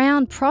the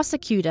Crown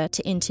prosecutor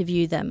to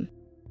interview them?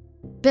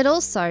 But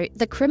also,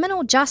 the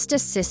criminal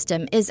justice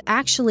system is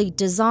actually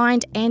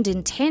designed and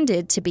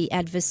intended to be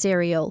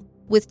adversarial,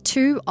 with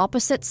two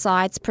opposite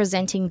sides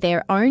presenting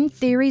their own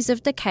theories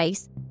of the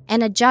case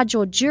and a judge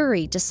or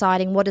jury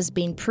deciding what has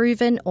been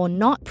proven or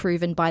not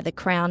proven by the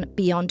Crown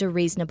beyond a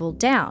reasonable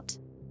doubt.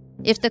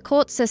 If the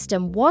court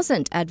system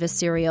wasn't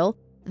adversarial,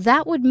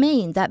 that would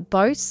mean that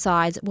both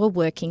sides were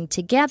working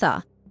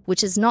together,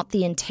 which is not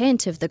the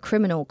intent of the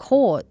criminal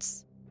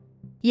courts.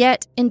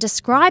 Yet, in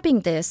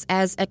describing this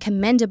as a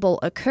commendable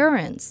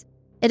occurrence,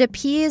 it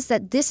appears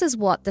that this is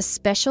what the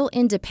special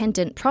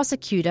independent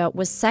prosecutor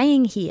was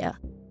saying here,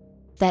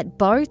 that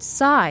both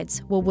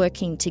sides were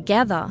working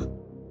together.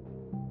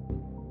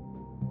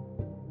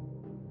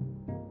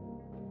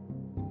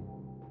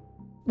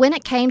 When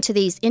it came to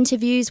these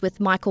interviews with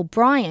Michael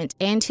Bryant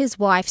and his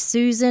wife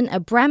Susan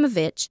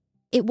Abramovich,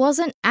 it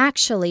wasn't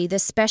actually the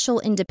special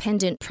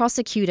independent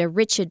prosecutor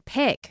Richard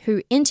Peck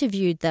who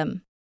interviewed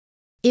them.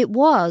 It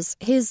was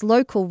his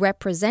local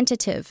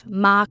representative,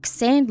 Mark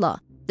Sandler,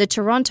 the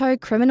Toronto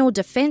criminal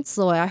defence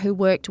lawyer who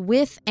worked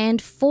with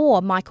and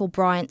for Michael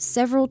Bryant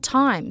several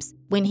times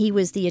when he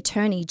was the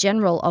Attorney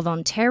General of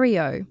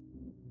Ontario.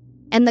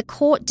 And the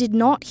court did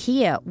not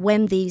hear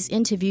when these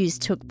interviews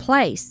took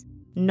place.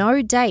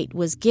 No date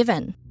was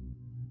given.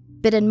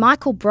 But in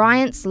Michael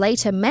Bryant's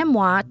later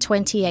memoir,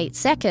 28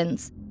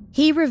 Seconds,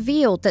 he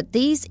revealed that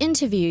these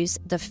interviews,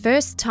 the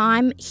first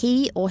time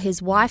he or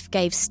his wife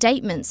gave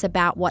statements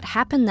about what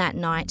happened that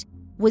night,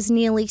 was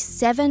nearly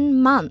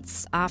 7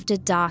 months after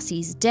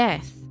Darcy's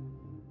death.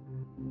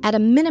 At a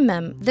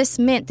minimum, this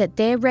meant that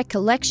their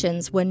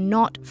recollections were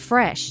not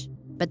fresh,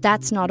 but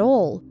that's not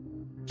all.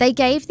 They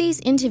gave these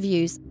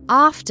interviews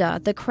after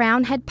the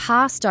Crown had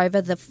passed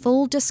over the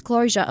full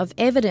disclosure of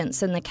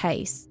evidence in the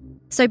case.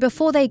 So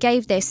before they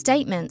gave their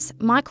statements,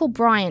 Michael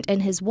Bryant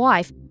and his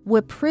wife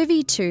were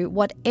privy to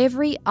what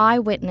every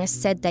eyewitness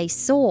said they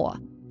saw,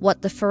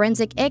 what the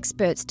forensic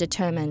experts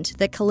determined,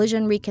 the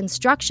collision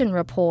reconstruction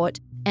report,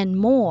 and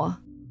more.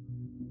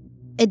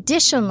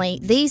 Additionally,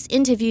 these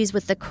interviews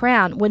with the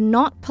Crown were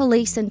not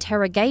police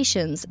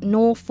interrogations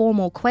nor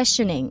formal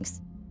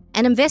questionings.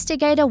 An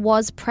investigator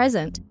was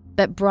present,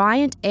 but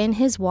Bryant and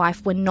his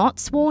wife were not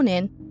sworn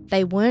in,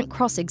 they weren't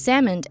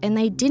cross-examined, and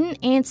they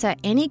didn't answer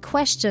any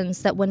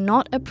questions that were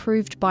not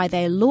approved by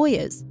their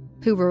lawyers,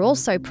 who were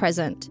also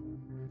present.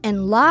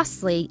 And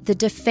lastly, the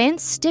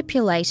defence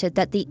stipulated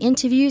that the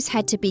interviews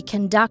had to be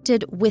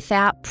conducted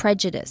without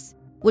prejudice,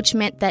 which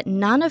meant that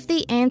none of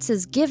the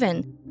answers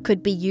given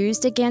could be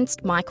used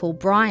against Michael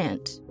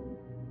Bryant.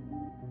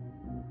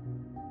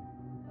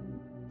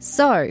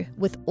 So,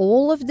 with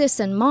all of this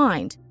in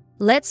mind,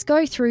 let's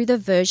go through the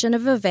version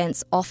of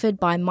events offered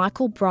by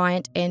Michael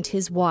Bryant and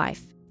his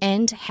wife,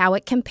 and how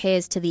it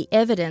compares to the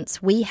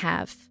evidence we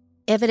have,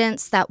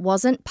 evidence that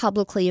wasn't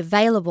publicly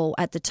available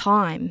at the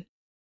time.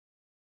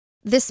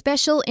 The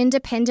special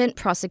independent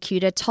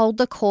prosecutor told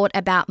the court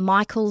about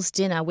Michael's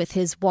dinner with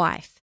his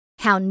wife,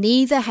 how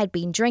neither had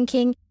been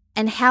drinking,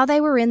 and how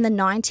they were in the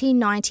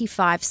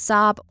 1995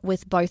 Saab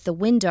with both the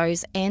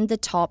windows and the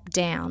top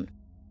down.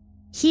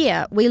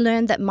 Here, we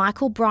learn that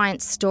Michael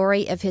Bryant's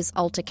story of his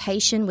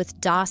altercation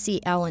with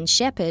Darcy Allan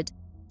Sheppard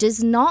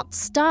does not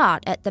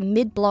start at the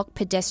mid-block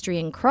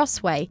pedestrian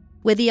crossway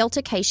where the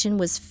altercation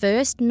was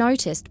first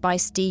noticed by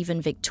Steve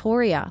and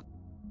Victoria.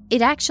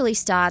 It actually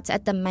starts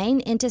at the main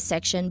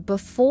intersection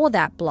before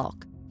that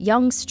block,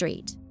 Yonge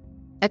Street.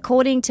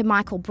 According to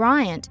Michael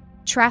Bryant,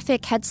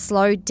 traffic had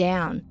slowed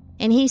down,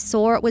 and he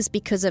saw it was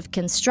because of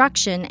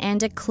construction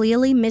and a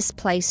clearly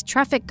misplaced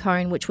traffic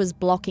cone which was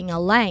blocking a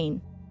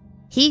lane.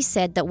 He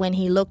said that when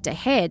he looked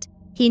ahead,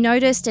 he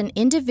noticed an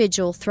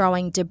individual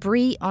throwing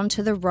debris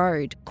onto the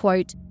road,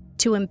 quote,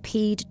 to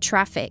impede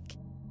traffic.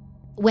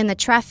 When the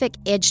traffic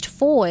edged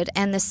forward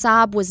and the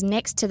Saab was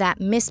next to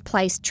that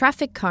misplaced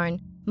traffic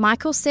cone,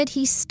 Michael said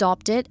he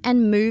stopped it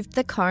and moved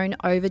the cone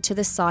over to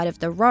the side of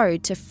the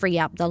road to free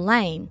up the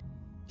lane.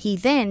 He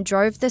then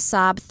drove the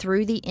Saab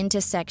through the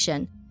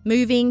intersection,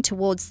 moving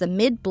towards the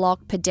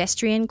mid-block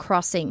pedestrian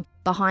crossing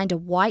behind a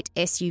white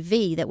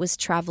SUV that was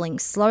travelling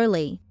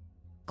slowly.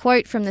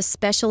 Quote from the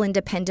special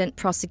independent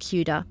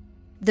prosecutor,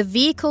 "The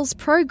vehicle's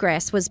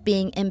progress was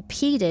being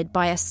impeded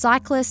by a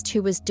cyclist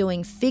who was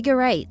doing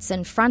figure eights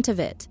in front of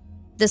it.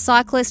 The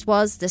cyclist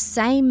was the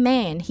same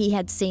man he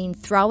had seen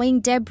throwing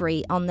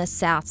debris on the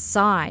south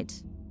side."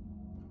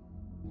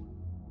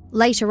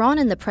 Later on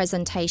in the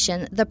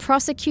presentation, the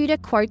prosecutor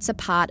quotes a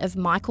part of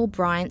Michael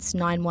Bryant's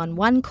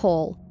 911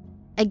 call.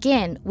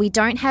 Again, we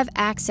don't have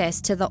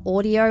access to the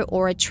audio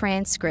or a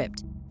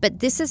transcript, but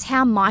this is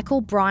how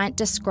Michael Bryant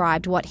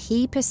described what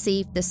he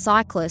perceived the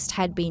cyclist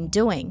had been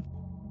doing.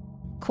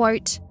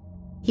 Quote,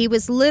 "He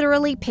was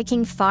literally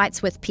picking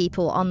fights with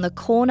people on the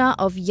corner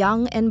of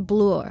Yonge and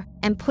Bloor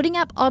and putting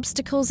up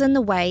obstacles in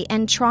the way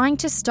and trying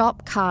to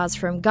stop cars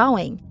from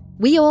going.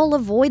 We all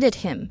avoided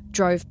him,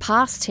 drove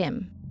past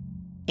him."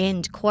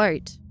 End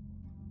quote.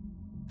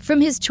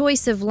 From his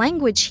choice of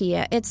language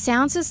here, it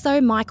sounds as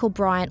though Michael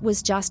Bryant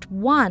was just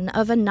one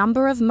of a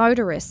number of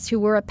motorists who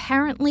were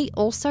apparently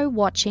also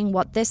watching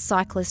what this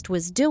cyclist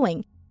was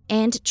doing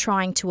and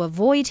trying to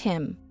avoid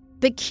him.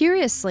 But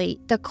curiously,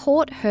 the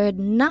court heard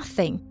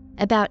nothing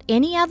about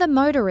any other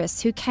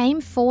motorists who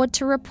came forward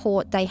to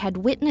report they had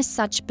witnessed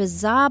such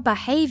bizarre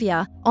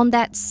behaviour on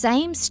that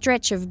same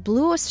stretch of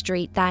Bloor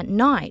Street that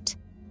night.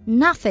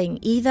 Nothing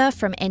either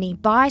from any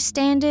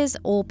bystanders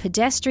or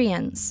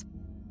pedestrians.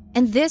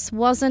 And this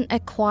wasn't a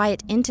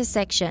quiet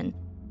intersection.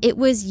 It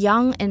was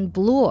Yonge and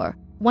Bloor,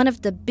 one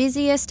of the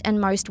busiest and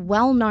most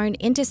well-known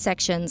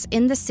intersections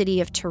in the city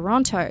of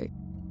Toronto.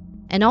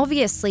 And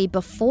obviously,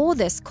 before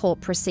this court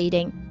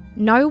proceeding,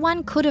 no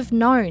one could have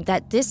known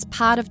that this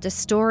part of the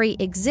story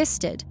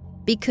existed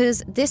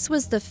because this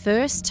was the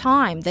first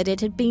time that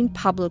it had been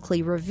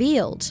publicly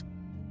revealed.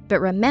 But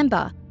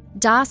remember,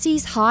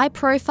 Darcy's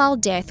high-profile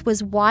death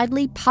was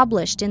widely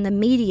published in the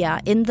media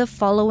in the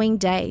following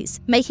days,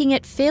 making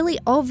it fairly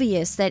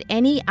obvious that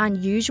any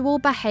unusual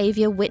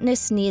behaviour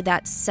witnessed near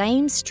that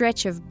same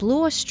stretch of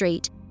Bloor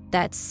Street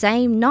that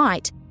same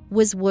night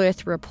was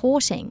worth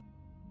reporting.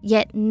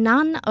 Yet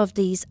none of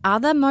these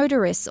other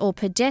motorists or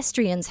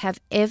pedestrians have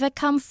ever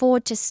come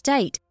forward to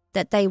state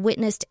that they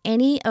witnessed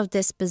any of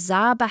this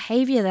bizarre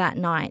behaviour that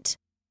night.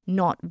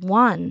 Not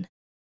one.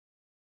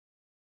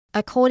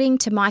 According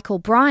to Michael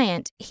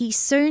Bryant, he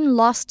soon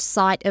lost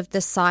sight of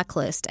the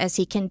cyclist as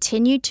he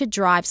continued to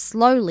drive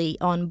slowly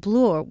on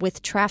Bloor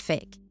with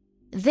traffic.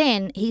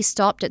 Then he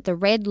stopped at the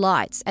red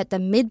lights at the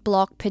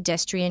mid-block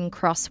pedestrian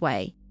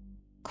crossway.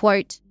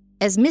 Quote,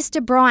 "As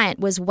Mr. Bryant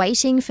was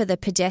waiting for the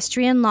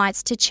pedestrian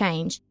lights to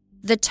change,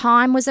 the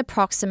time was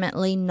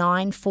approximately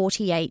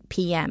 9:48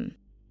 p.m.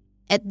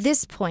 At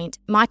this point,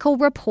 Michael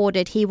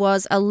reported he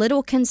was a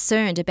little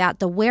concerned about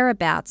the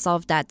whereabouts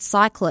of that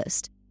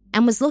cyclist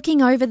and was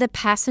looking over the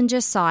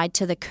passenger side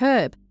to the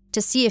curb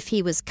to see if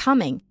he was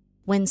coming,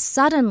 when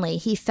suddenly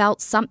he felt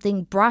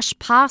something brush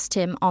past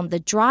him on the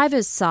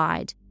driver's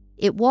side.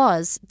 It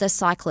was the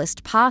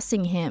cyclist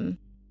passing him.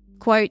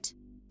 Quote,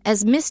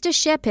 "As Mr.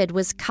 Sheppard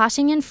was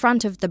cutting in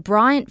front of the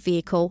Bryant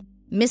vehicle,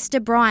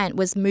 Mr. Bryant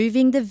was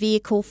moving the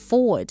vehicle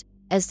forward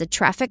as the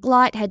traffic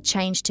light had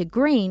changed to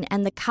green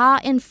and the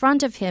car in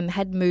front of him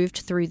had moved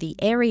through the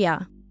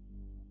area."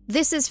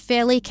 This is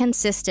fairly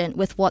consistent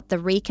with what the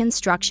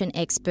reconstruction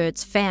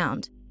experts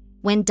found.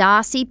 When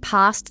Darcy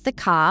passed the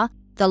car,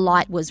 the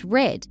light was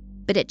red,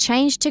 but it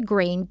changed to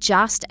green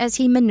just as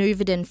he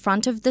manoeuvred in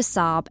front of the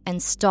Saab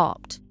and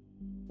stopped.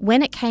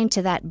 When it came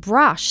to that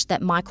brush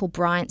that Michael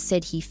Bryant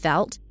said he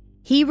felt,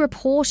 he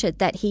reported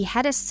that he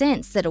had a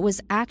sense that it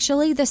was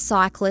actually the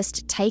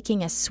cyclist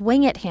taking a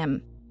swing at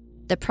him.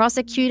 The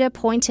prosecutor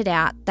pointed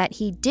out that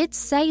he did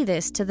say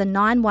this to the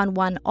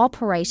 911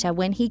 operator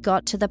when he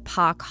got to the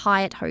Park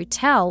Hyatt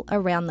Hotel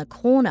around the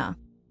corner.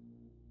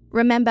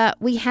 Remember,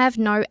 we have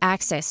no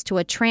access to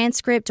a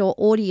transcript or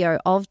audio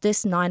of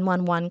this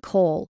 911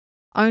 call,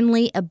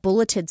 only a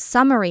bulleted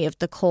summary of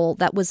the call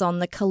that was on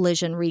the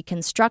collision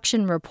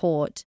reconstruction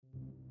report.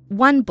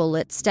 One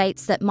bullet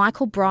states that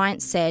Michael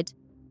Bryant said,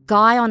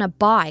 "Guy on a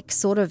bike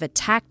sort of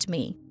attacked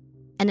me,"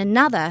 and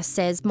another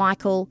says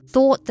Michael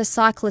thought the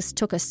cyclist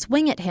took a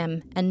swing at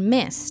him and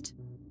missed.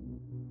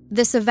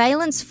 The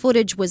surveillance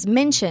footage was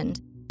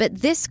mentioned,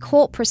 but this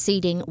court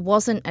proceeding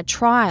wasn't a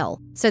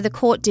trial, so the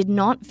court did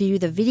not view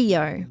the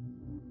video.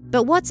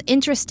 But what's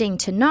interesting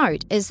to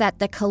note is that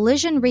the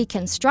collision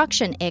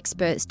reconstruction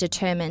experts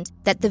determined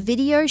that the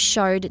video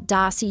showed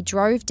Darcy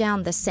drove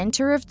down the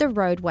centre of the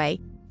roadway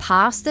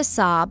past the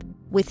Saab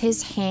with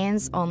his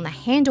hands on the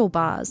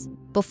handlebars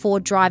before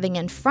driving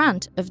in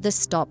front of the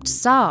stopped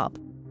Saab.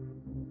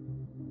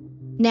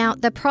 Now,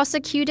 the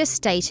prosecutor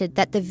stated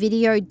that the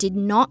video did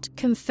not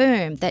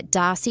confirm that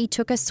Darcy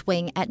took a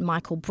swing at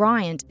Michael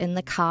Bryant in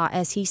the car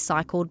as he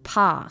cycled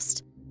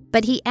past.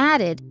 But he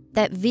added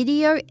that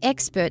video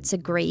experts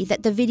agree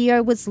that the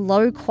video was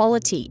low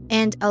quality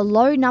and a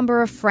low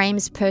number of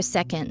frames per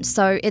second,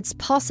 so it's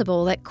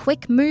possible that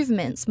quick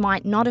movements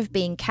might not have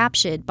been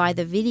captured by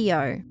the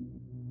video.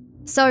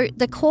 So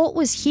the court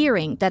was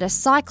hearing that a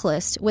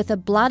cyclist with a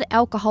blood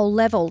alcohol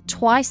level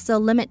twice the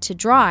limit to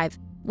drive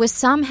was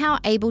somehow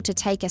able to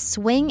take a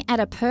swing at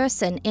a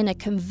person in a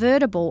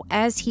convertible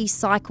as he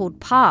cycled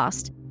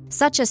past,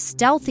 such a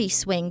stealthy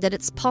swing that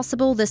it's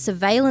possible the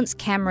surveillance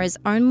cameras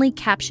only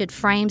captured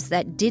frames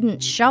that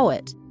didn't show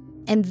it.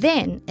 And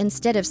then,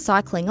 instead of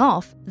cycling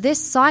off, this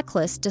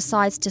cyclist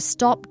decides to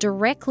stop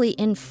directly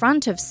in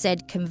front of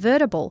said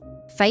convertible,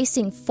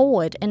 facing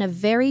forward in a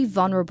very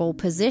vulnerable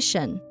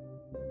position.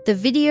 The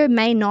video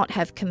may not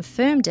have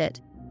confirmed it,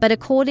 but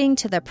according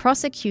to the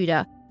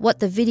prosecutor, what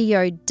the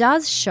video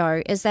does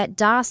show is that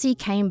Darcy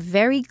came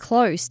very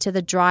close to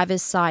the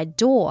driver's side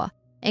door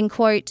and,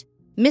 quote,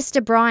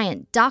 "Mr.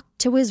 Bryant ducked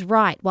to his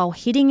right while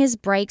hitting his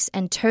brakes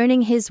and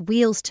turning his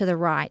wheels to the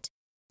right.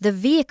 The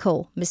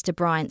vehicle," Mr.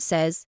 Bryant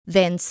says,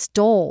 "then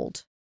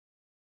stalled."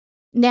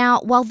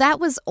 Now, while that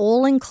was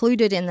all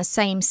included in the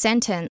same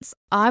sentence,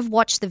 I've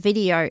watched the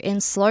video in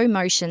slow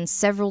motion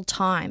several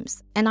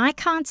times, and I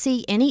can't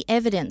see any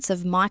evidence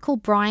of Michael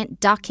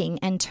Bryant ducking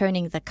and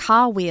turning the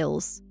car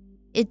wheels.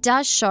 It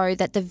does show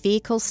that the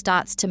vehicle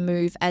starts to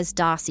move as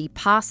Darcy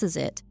passes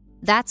it.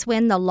 That's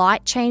when the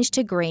light changed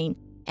to green,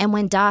 and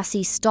when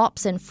Darcy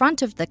stops in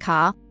front of the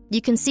car,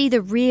 you can see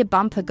the rear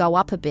bumper go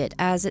up a bit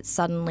as it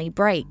suddenly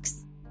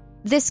brakes.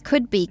 This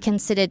could be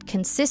considered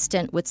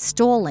consistent with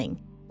stalling,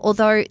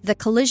 although the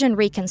collision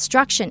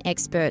reconstruction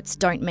experts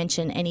don't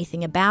mention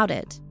anything about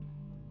it.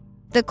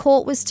 The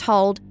court was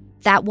told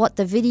that what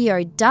the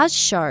video does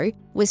show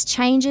was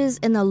changes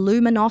in the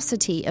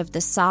luminosity of the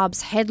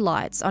Saab's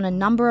headlights on a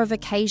number of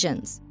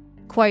occasions.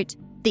 Quote,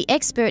 "The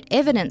expert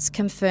evidence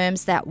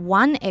confirms that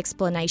one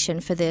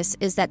explanation for this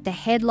is that the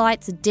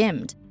headlights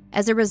dimmed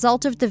as a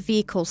result of the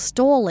vehicle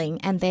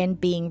stalling and then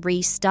being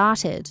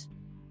restarted."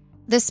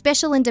 The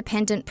special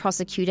independent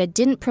prosecutor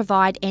didn't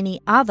provide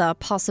any other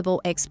possible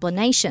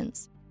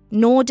explanations,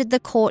 nor did the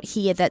court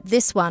hear that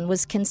this one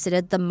was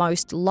considered the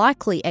most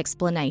likely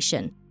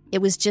explanation.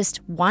 It was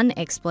just one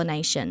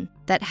explanation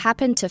that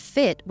happened to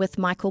fit with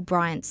Michael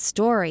Bryant's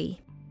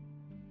story.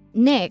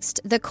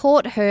 Next, the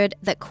court heard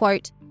that,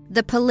 quote,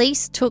 "The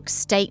police took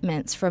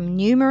statements from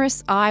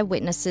numerous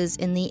eyewitnesses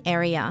in the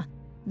area.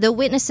 The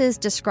witnesses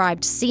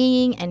described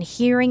seeing and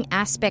hearing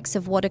aspects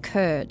of what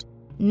occurred.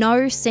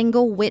 No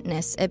single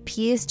witness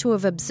appears to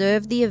have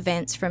observed the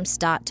events from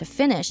start to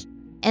finish,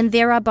 and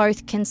there are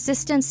both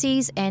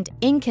consistencies and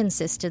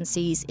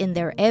inconsistencies in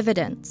their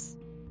evidence."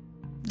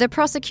 The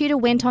prosecutor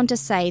went on to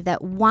say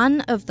that one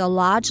of the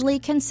largely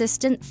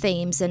consistent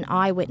themes in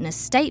eyewitness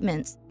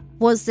statements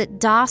was that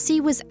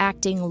Darcy was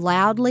acting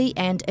loudly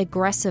and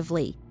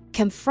aggressively,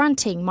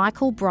 confronting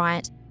Michael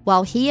Bryant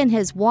while he and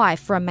his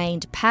wife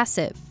remained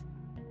passive.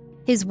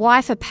 His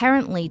wife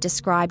apparently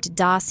described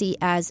Darcy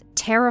as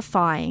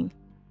terrifying.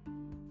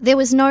 There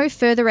was no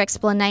further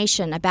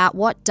explanation about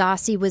what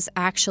Darcy was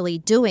actually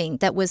doing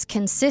that was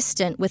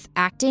consistent with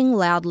acting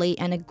loudly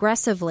and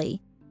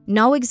aggressively.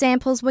 No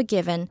examples were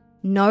given,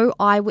 no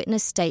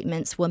eyewitness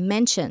statements were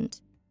mentioned.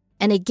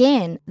 And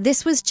again,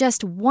 this was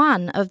just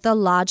one of the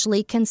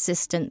largely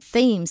consistent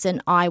themes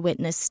in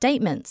eyewitness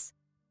statements,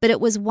 but it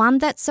was one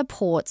that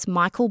supports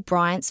Michael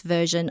Bryant's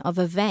version of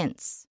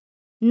events.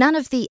 None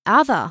of the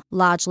other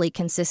largely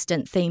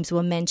consistent themes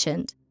were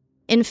mentioned.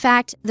 In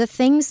fact, the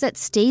things that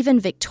Steve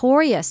and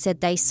Victoria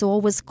said they saw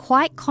was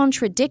quite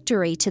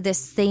contradictory to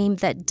this theme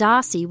that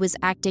Darcy was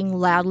acting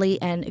loudly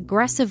and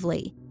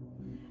aggressively.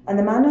 And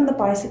the man on the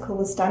bicycle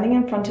was standing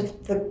in front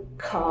of the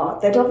car.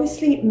 They'd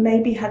obviously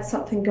maybe had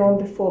something going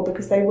before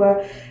because they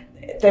were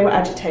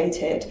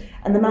agitated.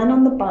 And the man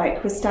on the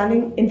bike was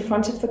standing in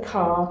front of the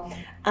car,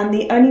 and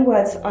the only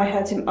words I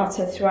heard him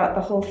utter throughout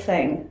the whole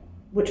thing,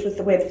 which was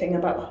the weird thing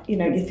about, you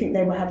think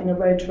they were having a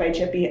road rage,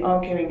 they'd be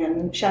arguing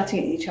and shouting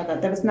at each other.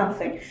 There was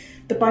nothing.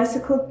 The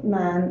bicycle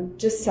man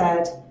just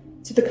said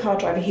to the car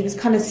driver, he was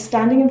kind of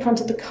standing in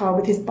front of the car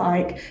with his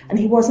bike and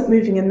he wasn't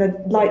moving and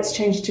the lights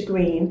changed to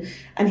green.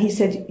 And he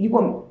said, you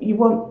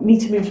want me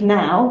to move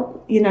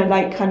now? He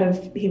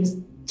was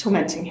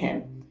tormenting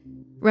him.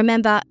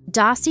 Remember,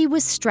 Darcy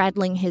was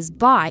straddling his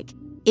bike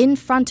in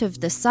front of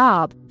the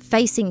Saab,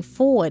 facing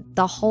forward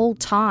the whole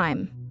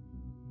time.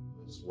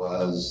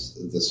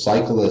 The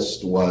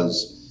cyclist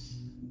was,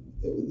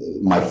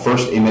 my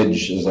first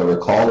image, as I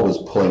recall, was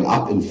pulling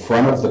up in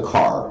front of the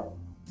car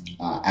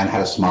and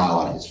had a smile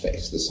on his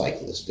face. The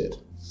cyclist did.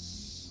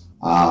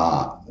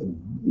 A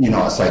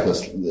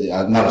cyclist,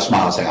 not a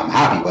smile saying I'm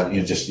happy, but I'm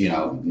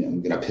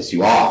going to piss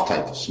you off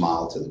type of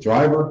smile to the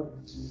driver,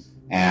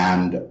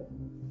 and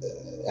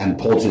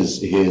pulled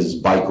his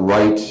bike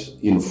right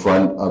in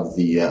front of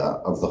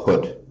the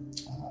hood,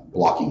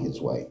 blocking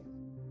his way.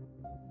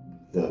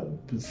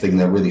 The thing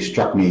that really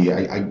struck me,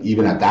 I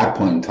even at that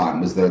point in time,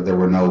 was that there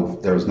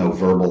was no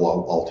verbal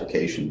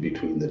altercation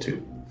between the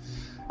two.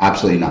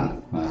 Absolutely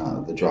none.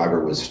 The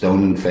driver was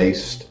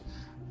stone-faced,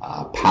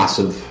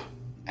 passive,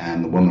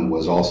 and the woman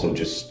was also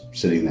just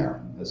sitting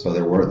there. So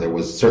there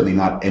was certainly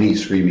not any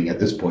screaming at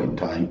this point in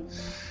time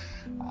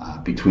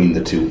between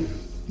the two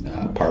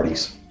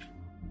parties.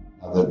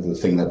 The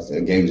thing that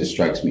again just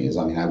strikes me is,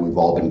 we've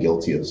all been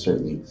guilty of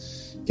certainly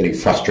getting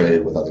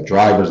frustrated with other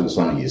drivers and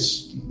so on. You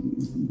use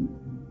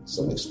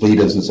some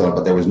expletives and so on,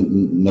 but there was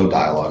no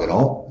dialogue at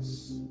all.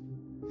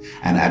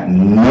 And at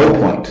no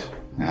point,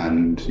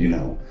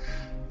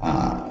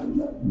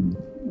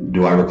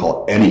 do I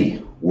recall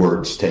any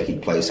words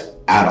taking place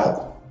at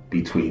all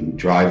between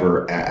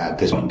driver at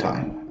this point in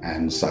time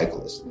and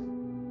cyclist.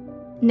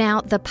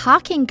 Now, the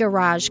parking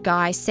garage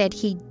guy said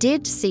he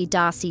did see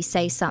Darcy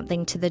say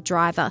something to the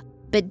driver,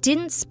 but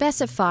didn't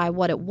specify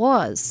what it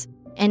was.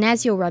 And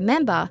as you'll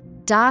remember,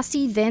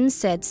 Darcy then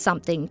said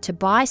something to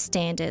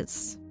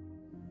bystanders.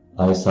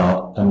 I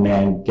saw a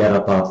man get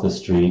up off the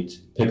street,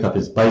 pick up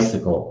his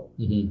bicycle,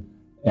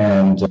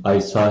 and I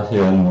saw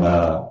him,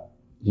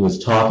 he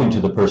was talking to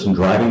the person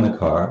driving the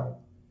car,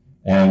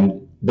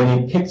 and then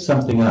he picked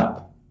something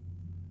up,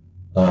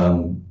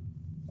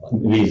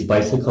 maybe his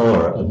bicycle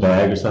or a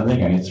bag or something,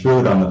 and he threw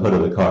it on the hood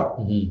of the car.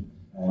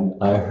 And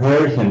I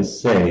heard him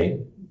say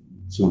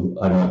to,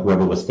 I don't know,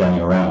 whoever was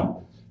standing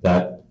around,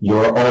 that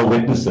you're all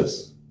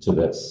witnesses to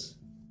this.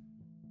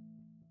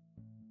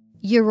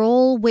 You're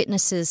all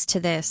witnesses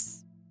to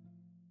this.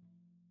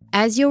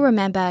 As you'll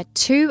remember,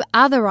 2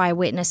 other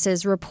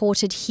eyewitnesses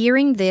reported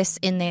hearing this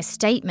in their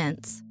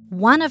statements,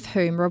 one of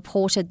whom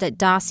reported that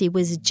Darcy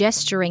was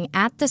gesturing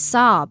at the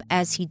Saab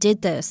as he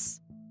did this.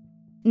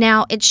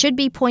 Now, it should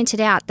be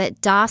pointed out that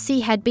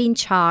Darcy had been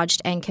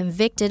charged and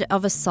convicted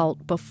of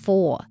assault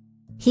before.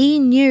 He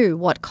knew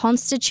what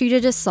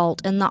constituted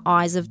assault in the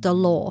eyes of the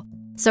law,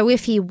 so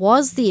if he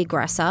was the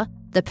aggressor,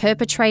 the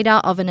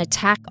perpetrator of an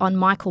attack on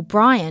Michael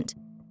Bryant,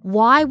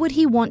 Why would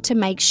he want to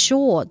make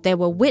sure there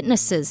were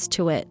witnesses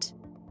to it?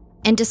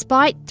 And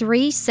despite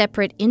 3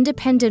 separate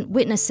independent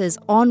witnesses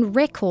on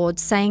record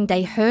saying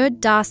they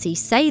heard Darcy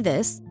say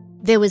this,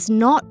 there was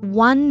not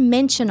one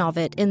mention of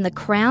it in the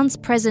Crown's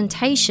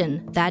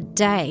presentation that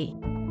day.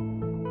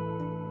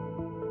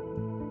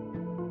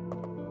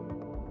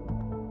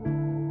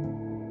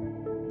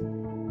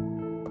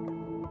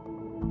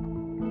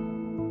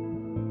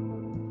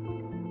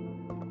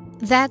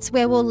 That's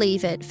where we'll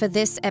leave it for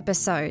this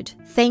episode.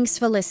 Thanks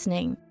for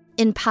listening.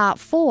 In part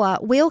 4,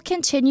 we'll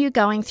continue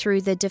going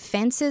through the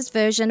defence's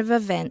version of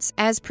events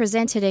as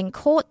presented in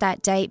court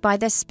that day by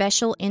the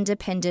special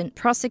independent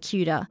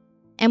prosecutor.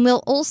 And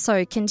we'll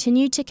also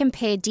continue to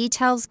compare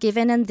details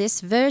given in this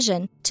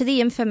version to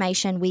the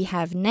information we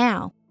have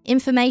now,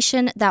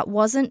 information that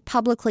wasn't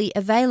publicly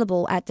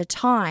available at the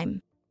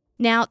time.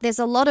 Now, there's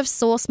a lot of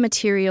source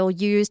material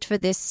used for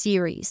this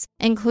series,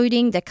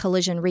 including the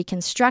collision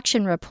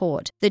reconstruction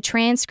report, the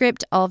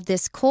transcript of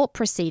this court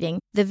proceeding,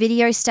 the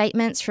video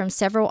statements from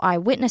several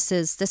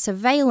eyewitnesses, the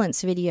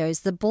surveillance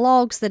videos, the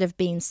blogs that have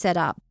been set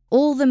up,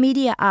 all the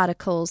media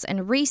articles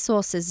and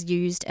resources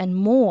used, and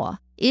more.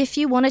 If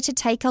you wanted to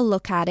take a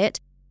look at it,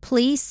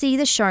 please see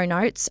the show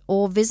notes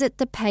or visit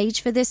the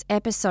page for this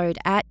episode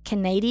at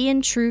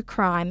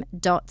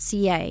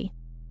canadiantruecrime.ca.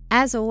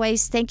 As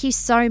always, thank you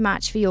so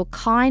much for your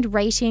kind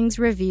ratings,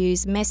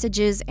 reviews,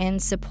 messages, and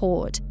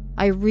support.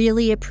 I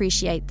really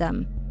appreciate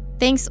them.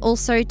 Thanks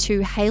also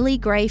to Haley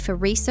Gray for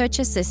research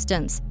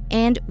assistance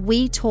and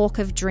We Talk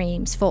of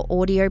Dreams for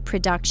audio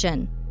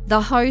production,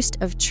 the host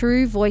of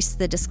True Voice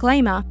the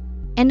Disclaimer,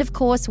 and of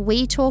course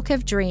We Talk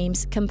of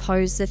Dreams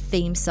composed the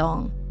theme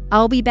song.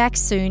 I'll be back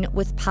soon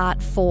with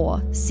part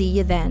 4. See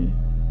you then.